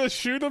knew we were going to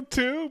shoot him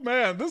too?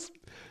 Man,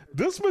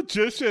 this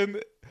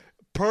magician...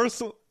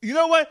 You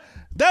know what?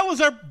 That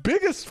was our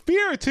biggest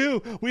fear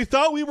too. We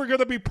thought we were going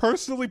to be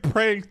personally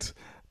pranked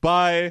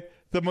by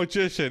the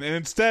magician, and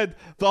instead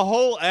the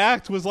whole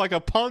act was like a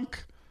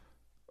punk.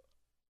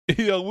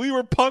 We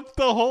were punked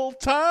the whole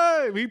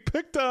time. He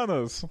picked on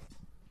us.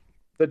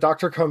 The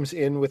doctor comes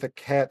in with a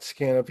CAT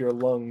scan of your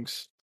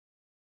lungs,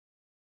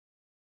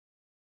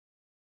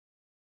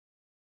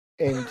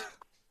 and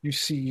you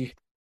see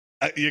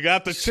you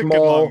got the chicken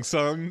lung,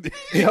 son.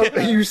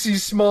 You see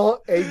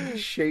small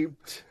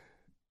egg-shaped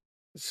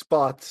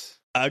spots.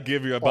 I'll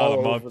give you about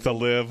a month to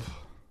live,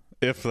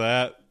 if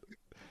that.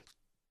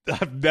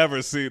 I've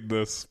never seen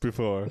this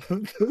before.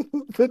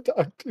 The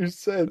doctor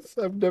says,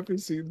 "I've never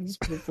seen this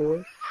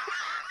before."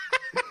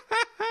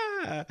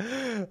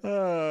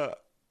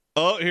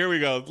 Oh, here we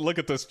go. Look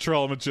at this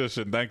troll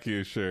magician. Thank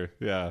you, sure.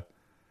 Yeah.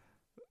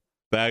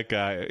 That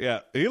guy. Yeah.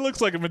 He looks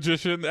like a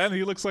magician, and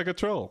he looks like a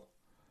troll.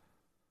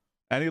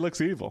 And he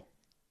looks evil.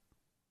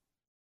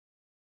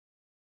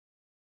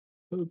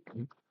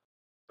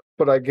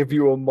 But I give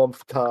you a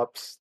month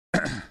tops.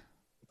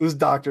 This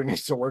doctor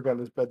needs to work on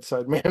his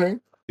bedside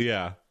manner.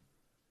 Yeah.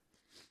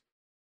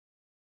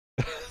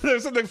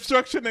 There's an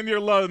obstruction in your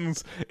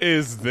lungs.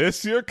 Is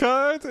this your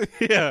card?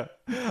 Yeah.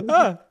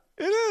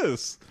 It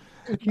is.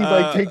 He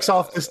takes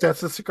off the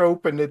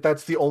stethoscope, and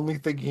that's the only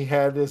thing he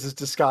had as his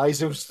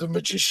disguise. It was the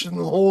magician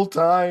the whole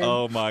time.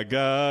 Oh my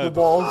god. The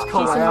walls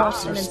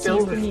collapse. You're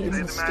still in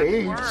the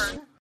stage.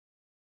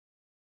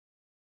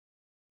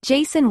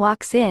 Jason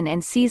walks in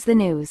and sees the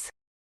news.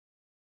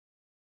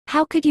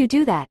 "How could you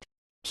do that?"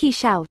 he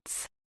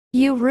shouts.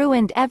 "You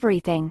ruined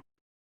everything."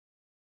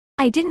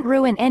 "I didn't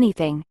ruin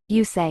anything,"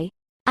 you say.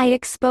 "I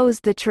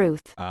exposed the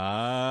truth."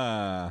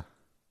 Ah.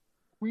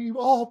 We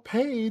all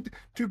paid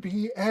to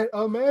be at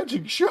a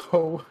magic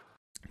show.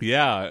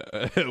 Yeah,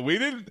 we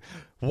didn't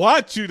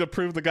want you to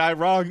prove the guy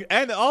wrong,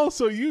 and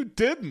also you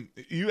didn't.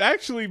 You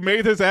actually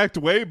made his act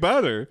way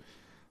better.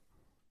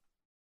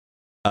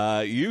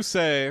 You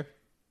say,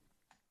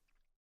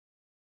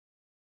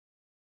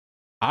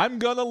 "I'm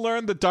gonna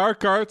learn the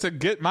dark arts and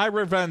get my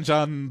revenge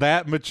on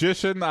that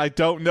magician I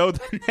don't know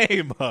the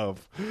name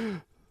of."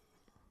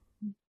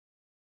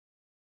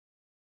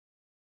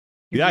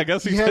 Yeah, I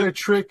guess he had a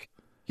trick.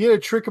 He had a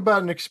trick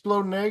about an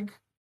exploding egg.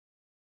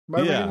 Am I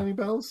ringing any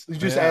bells? He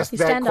just asked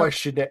that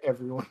question to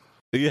everyone.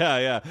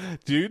 Yeah.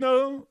 Do you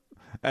know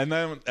And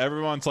then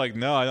everyone's like,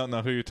 no, I don't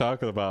know who you're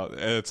talking about.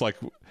 And it's like,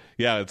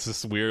 yeah, it's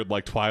this weird,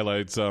 like,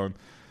 Twilight Zone.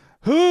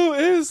 Who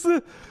is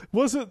the...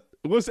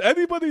 Was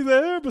anybody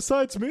there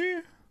besides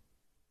me?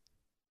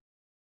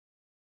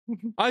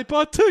 I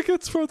bought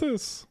tickets for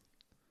this.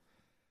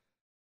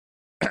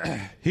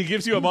 He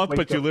gives you a month,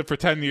 but you live for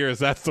 10 years.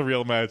 That's the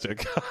real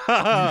magic.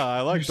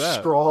 I like that.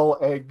 You scrawl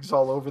eggs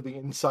all over the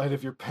inside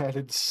of your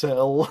padded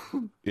cell.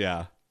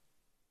 Yeah.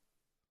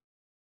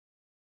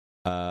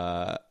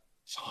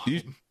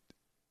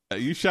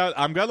 You shout,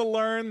 I'm gonna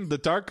learn the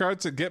dark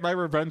arts and get my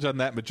revenge on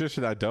that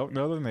magician I don't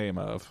know the name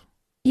of.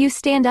 You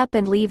stand up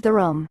and leave the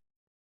room.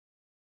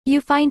 You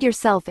find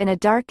yourself in a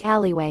dark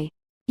alleyway.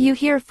 You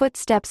hear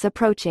footsteps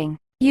approaching.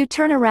 You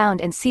turn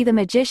around and see the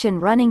magician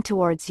running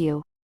towards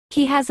you.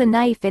 He has a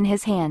knife in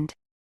his hand.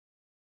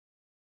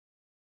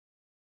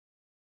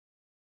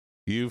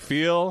 You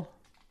feel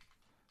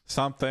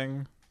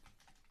something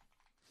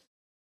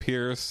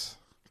pierce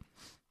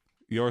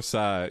your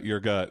side, your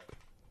gut.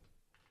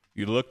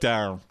 You look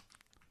down.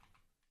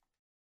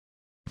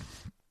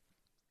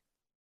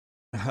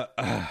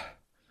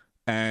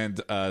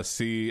 And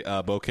see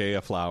a bouquet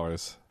of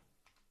flowers.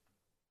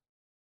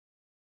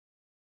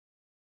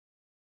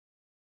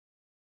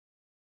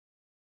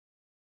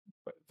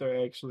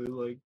 They're actually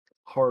like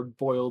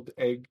hard-boiled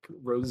egg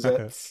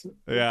rosettes.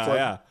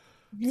 Yeah.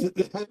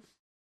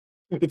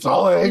 It's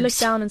all eggs. You look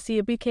down and see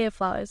a bouquet of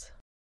flowers.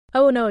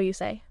 Oh no, you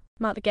say.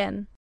 Not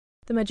again.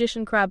 The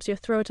magician grabs your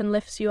throat and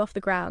lifts you off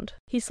the ground.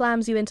 He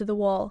slams you into the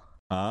wall.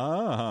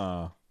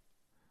 Ah.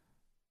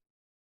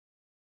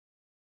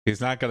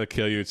 He's not going to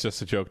kill you. It's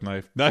just a joke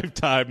knife. Knife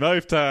time.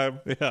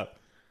 Yeah.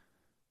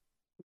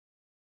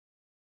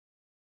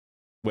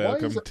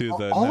 Welcome to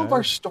the all night. of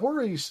our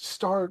stories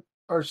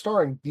are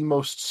starring the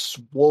most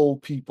swole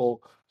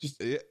people.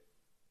 Just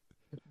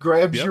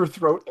grabs your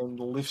throat and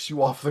lifts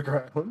you off the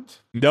ground.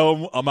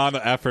 No amount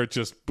of effort,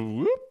 just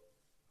boop.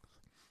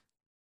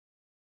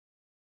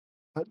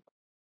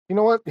 You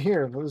know what?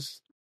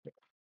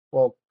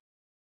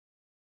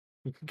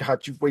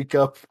 God, you wake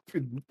up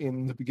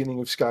in the beginning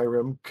of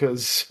Skyrim,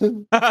 because...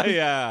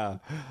 Yeah.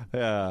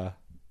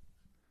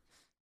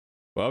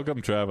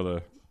 Welcome,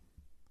 traveler.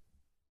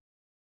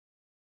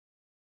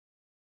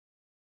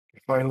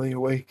 You're finally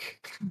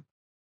awake.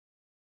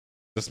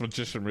 This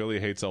magician really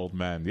hates old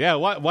men. Yeah,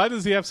 why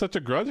does he have such a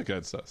grudge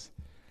against us?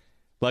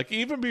 Like,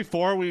 even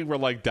before we were,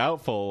 like,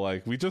 doubtful,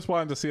 like, we just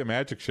wanted to see a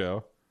magic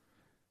show.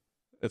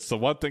 It's the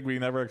one thing we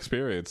never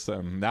experienced,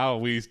 and now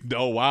we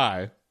know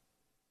why.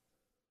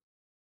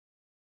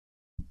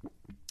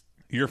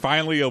 You're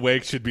finally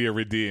awake should be a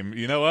redeem.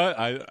 You know what?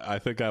 I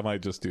think I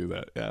might just do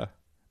that. Yeah.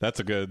 That's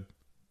a good...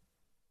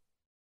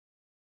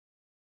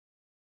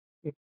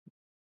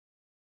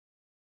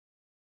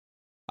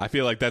 I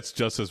feel like that's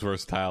just as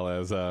versatile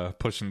as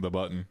pushing the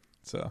button.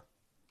 So,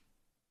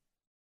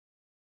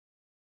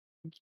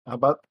 How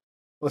about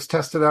let's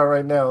test it out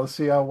right now. Let's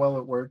see how well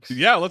it works.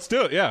 yeah, let's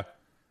do it. Yeah.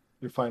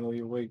 You're finally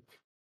awake.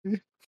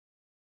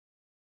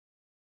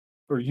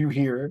 Or you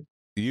hear.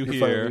 You're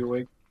finally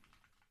awake.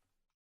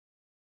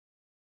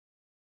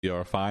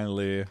 You're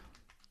finally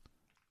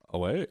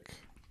awake.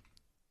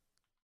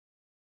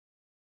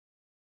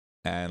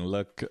 And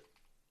look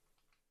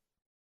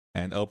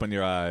and open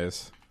your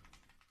eyes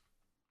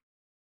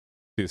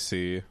to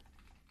see.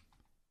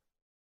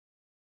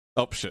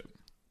 Oh, shit.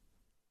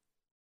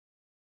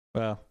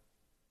 Well.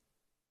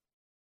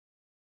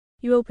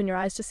 You open your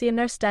eyes to see a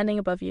nurse standing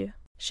above you.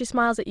 She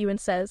smiles at you and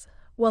says,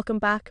 "Welcome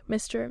back,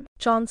 Mr.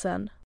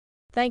 Johnson."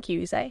 "Thank you,"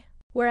 you say.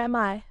 "Where am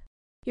I?"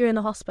 "You're in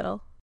the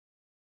hospital."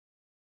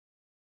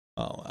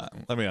 Oh,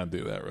 let me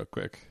undo that real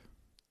quick.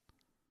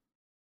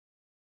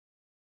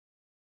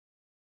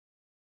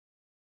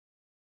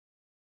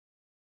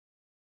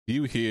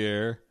 You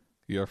hear,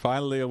 you're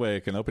finally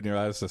awake and open your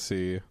eyes to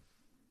see.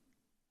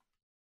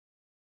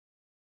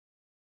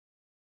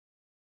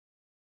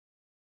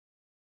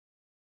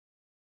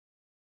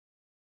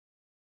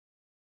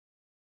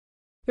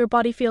 Your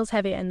body feels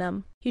heavy and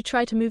numb. You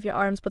try to move your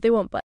arms, but they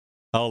won't budge.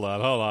 Hold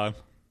on.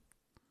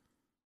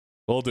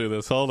 We'll do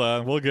this. Hold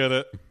on. We'll get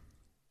it.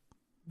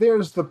 There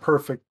is a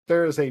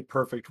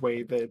perfect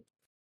way that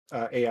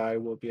AI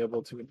will be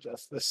able to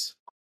ingest this.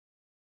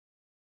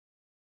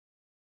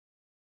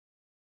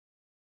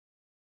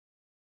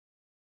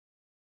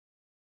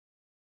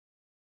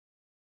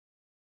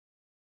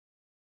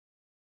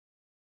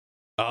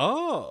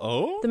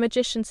 Oh. The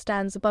magician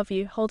stands above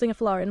you, holding a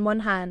flower in one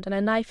hand and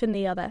a knife in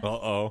the other.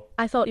 Uh-oh.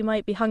 "I thought you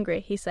might be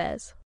hungry," he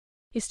says.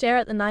 You stare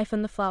at the knife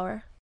and the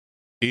flower.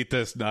 Eat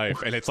this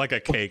knife. And it's like a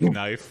cake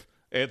knife.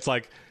 It's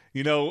like,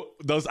 you know,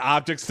 those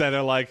objects that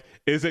are like,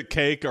 is it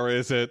cake or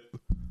is it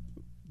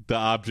the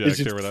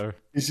object or whatever?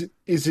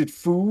 Is it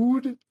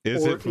food?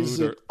 Is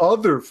it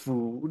other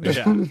food?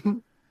 Yeah.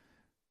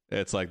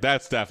 It's like,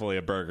 that's definitely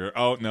a burger.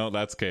 Oh, no,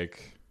 that's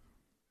cake.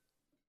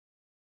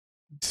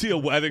 See a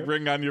wedding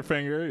ring on your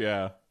finger?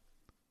 Yeah.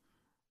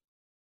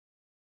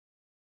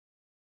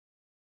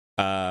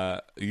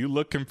 You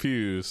look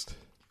confused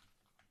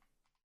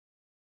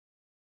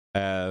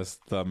as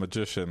the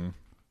magician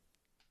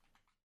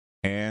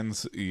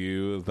hands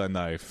you the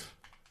knife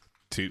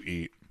to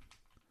eat.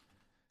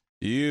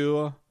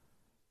 You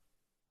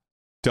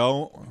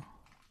don't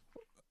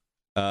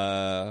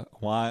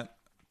want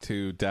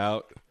to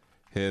doubt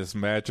his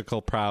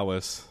magical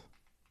prowess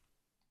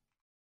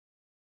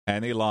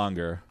any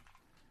longer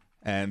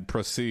and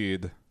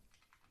proceed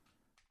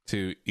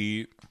to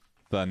eat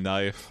the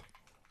knife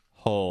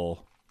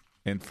whole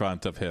in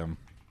front of him.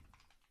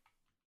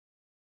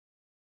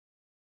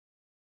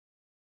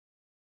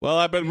 Well,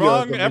 I've been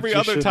wrong every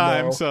other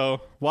time,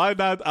 so why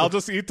not? I'll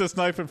just eat this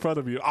knife in front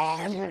of you.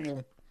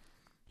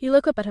 You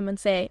look up at him and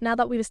say, now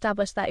that we've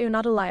established that you're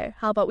not a liar,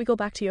 how about we go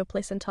back to your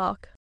place and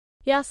talk?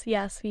 Yes,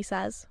 he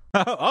says.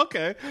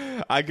 Okay,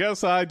 I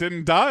guess I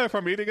didn't die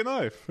from eating a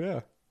knife. Yeah.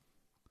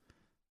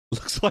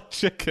 Looks like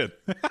chicken.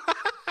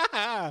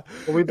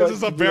 This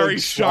is a very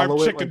sharp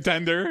chicken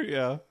tender.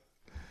 Yeah.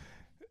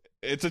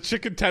 It's a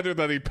chicken tender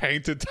that he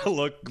painted to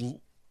look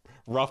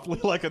roughly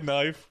like a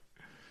knife.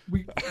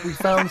 We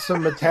found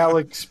some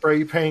metallic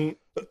spray paint.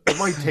 It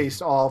might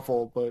taste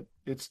awful, but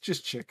it's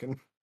just chicken.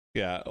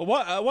 Yeah.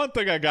 One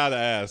thing I gotta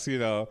ask,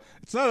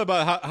 it's not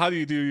about how do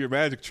you do your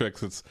magic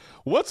tricks. It's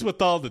what's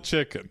with all the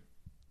chicken.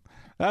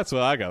 That's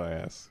what I gotta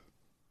ask.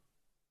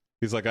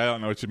 He's like, I don't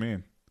know what you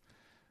mean.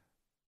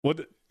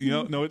 What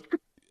no?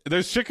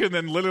 There's chicken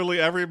in literally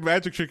every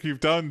magic trick you've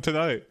done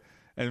tonight,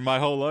 and my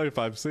whole life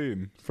I've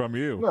seen from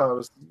you.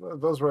 No,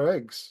 those were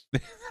eggs.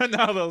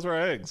 No, those were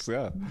eggs.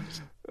 Yeah.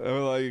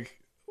 Like.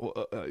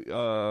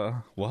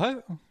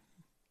 What?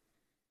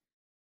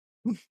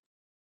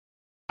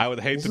 I would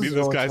hate to be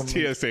this guy's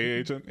TSA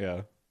agent.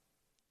 Yeah.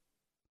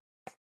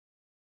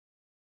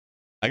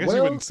 I guess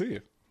you wouldn't see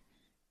it.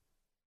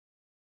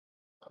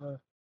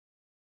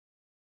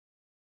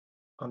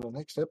 On the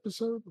next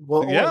episode?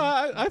 Well,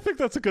 yeah, I think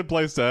that's a good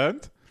place to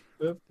end.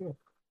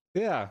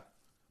 Yeah.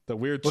 The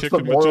weird What's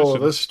chicken the moral magician.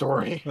 of this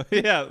story?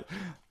 Yeah.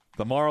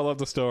 The moral of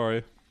the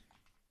story.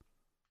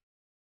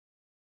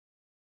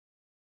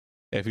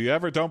 If you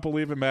ever don't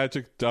believe in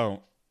magic,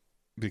 don't.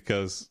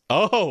 Because,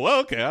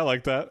 okay, I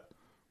like that.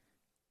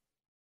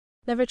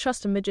 Never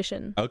trust a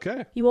magician.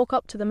 Okay. You walk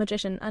up to the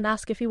magician and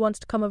ask if he wants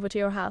to come over to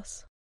your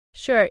house.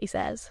 Sure, he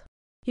says.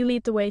 You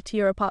lead the way to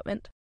your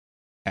apartment.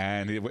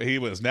 And he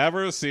was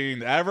never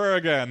seen ever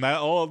again. That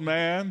old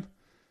man.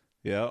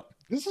 Yep.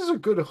 This is a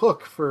good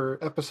hook for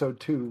episode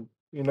 2,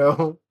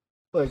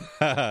 Like,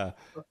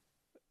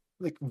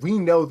 we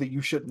know that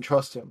you shouldn't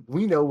trust him.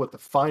 We know what the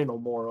final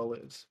moral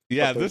is.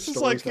 Yeah, this is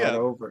like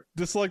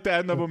this is like the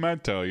end of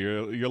Memento.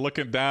 You're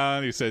looking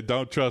down. You say,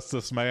 "Don't trust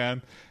this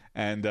man,"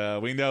 and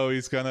we know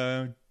he's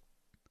gonna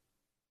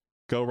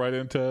go right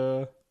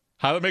into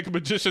how to make a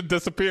magician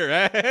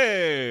disappear.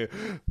 Hey,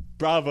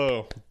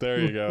 bravo! There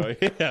you go.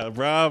 Yeah,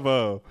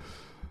 bravo.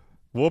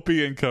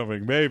 Whoopi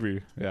incoming,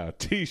 maybe. Yeah,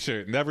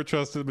 T-shirt. Never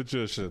trusted a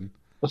magician.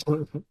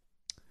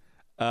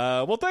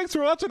 Well, thanks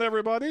for watching,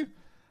 everybody.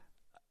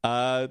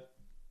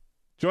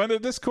 Join the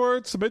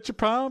Discord, submit your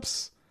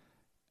prompts,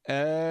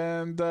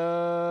 and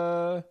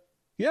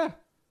yeah,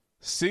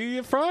 see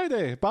you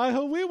Friday. Bye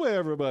ho wee way,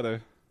 everybody.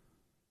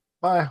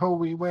 Bye ho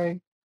wee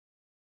way.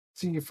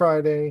 See you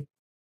Friday.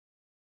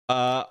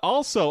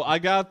 Also, I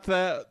got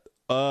that.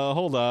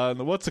 Hold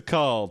on, what's it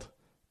called?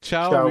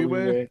 Chow wee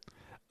way.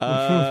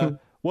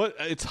 What?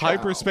 It's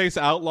Hyperspace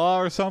Outlaw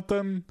or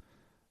something.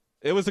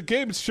 It was a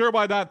game Sure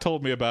Why Not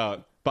told me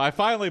about, but I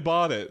finally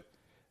bought it.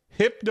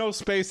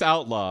 Hypnospace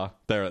Outlaw.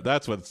 There,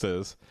 that's what it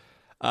says.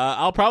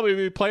 I'll probably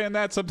be playing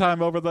that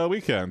sometime over the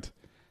weekend.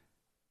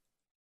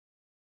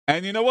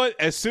 And you know what?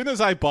 As soon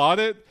as I bought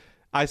it,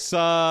 I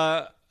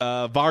saw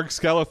Varg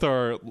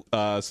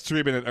Skeletor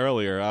streaming it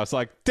earlier. I was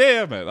like,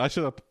 damn it, I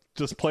should have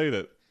just played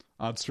it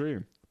on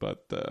stream.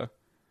 But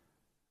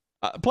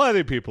plenty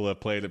of people have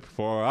played it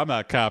before. I'm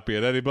not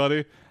copying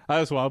anybody.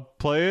 I just want to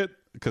play it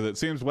because it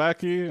seems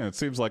wacky and it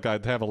seems like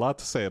I'd have a lot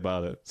to say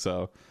about it.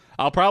 So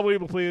I'll probably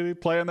be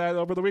playing that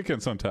over the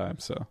weekend sometime.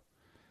 So,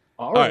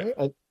 all right.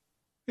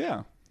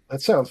 Yeah,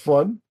 that sounds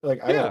fun.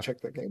 Like I gotta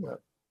check that game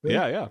out.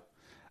 Yeah.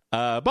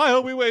 Bye,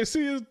 Hobie Way.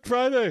 See you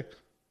Friday.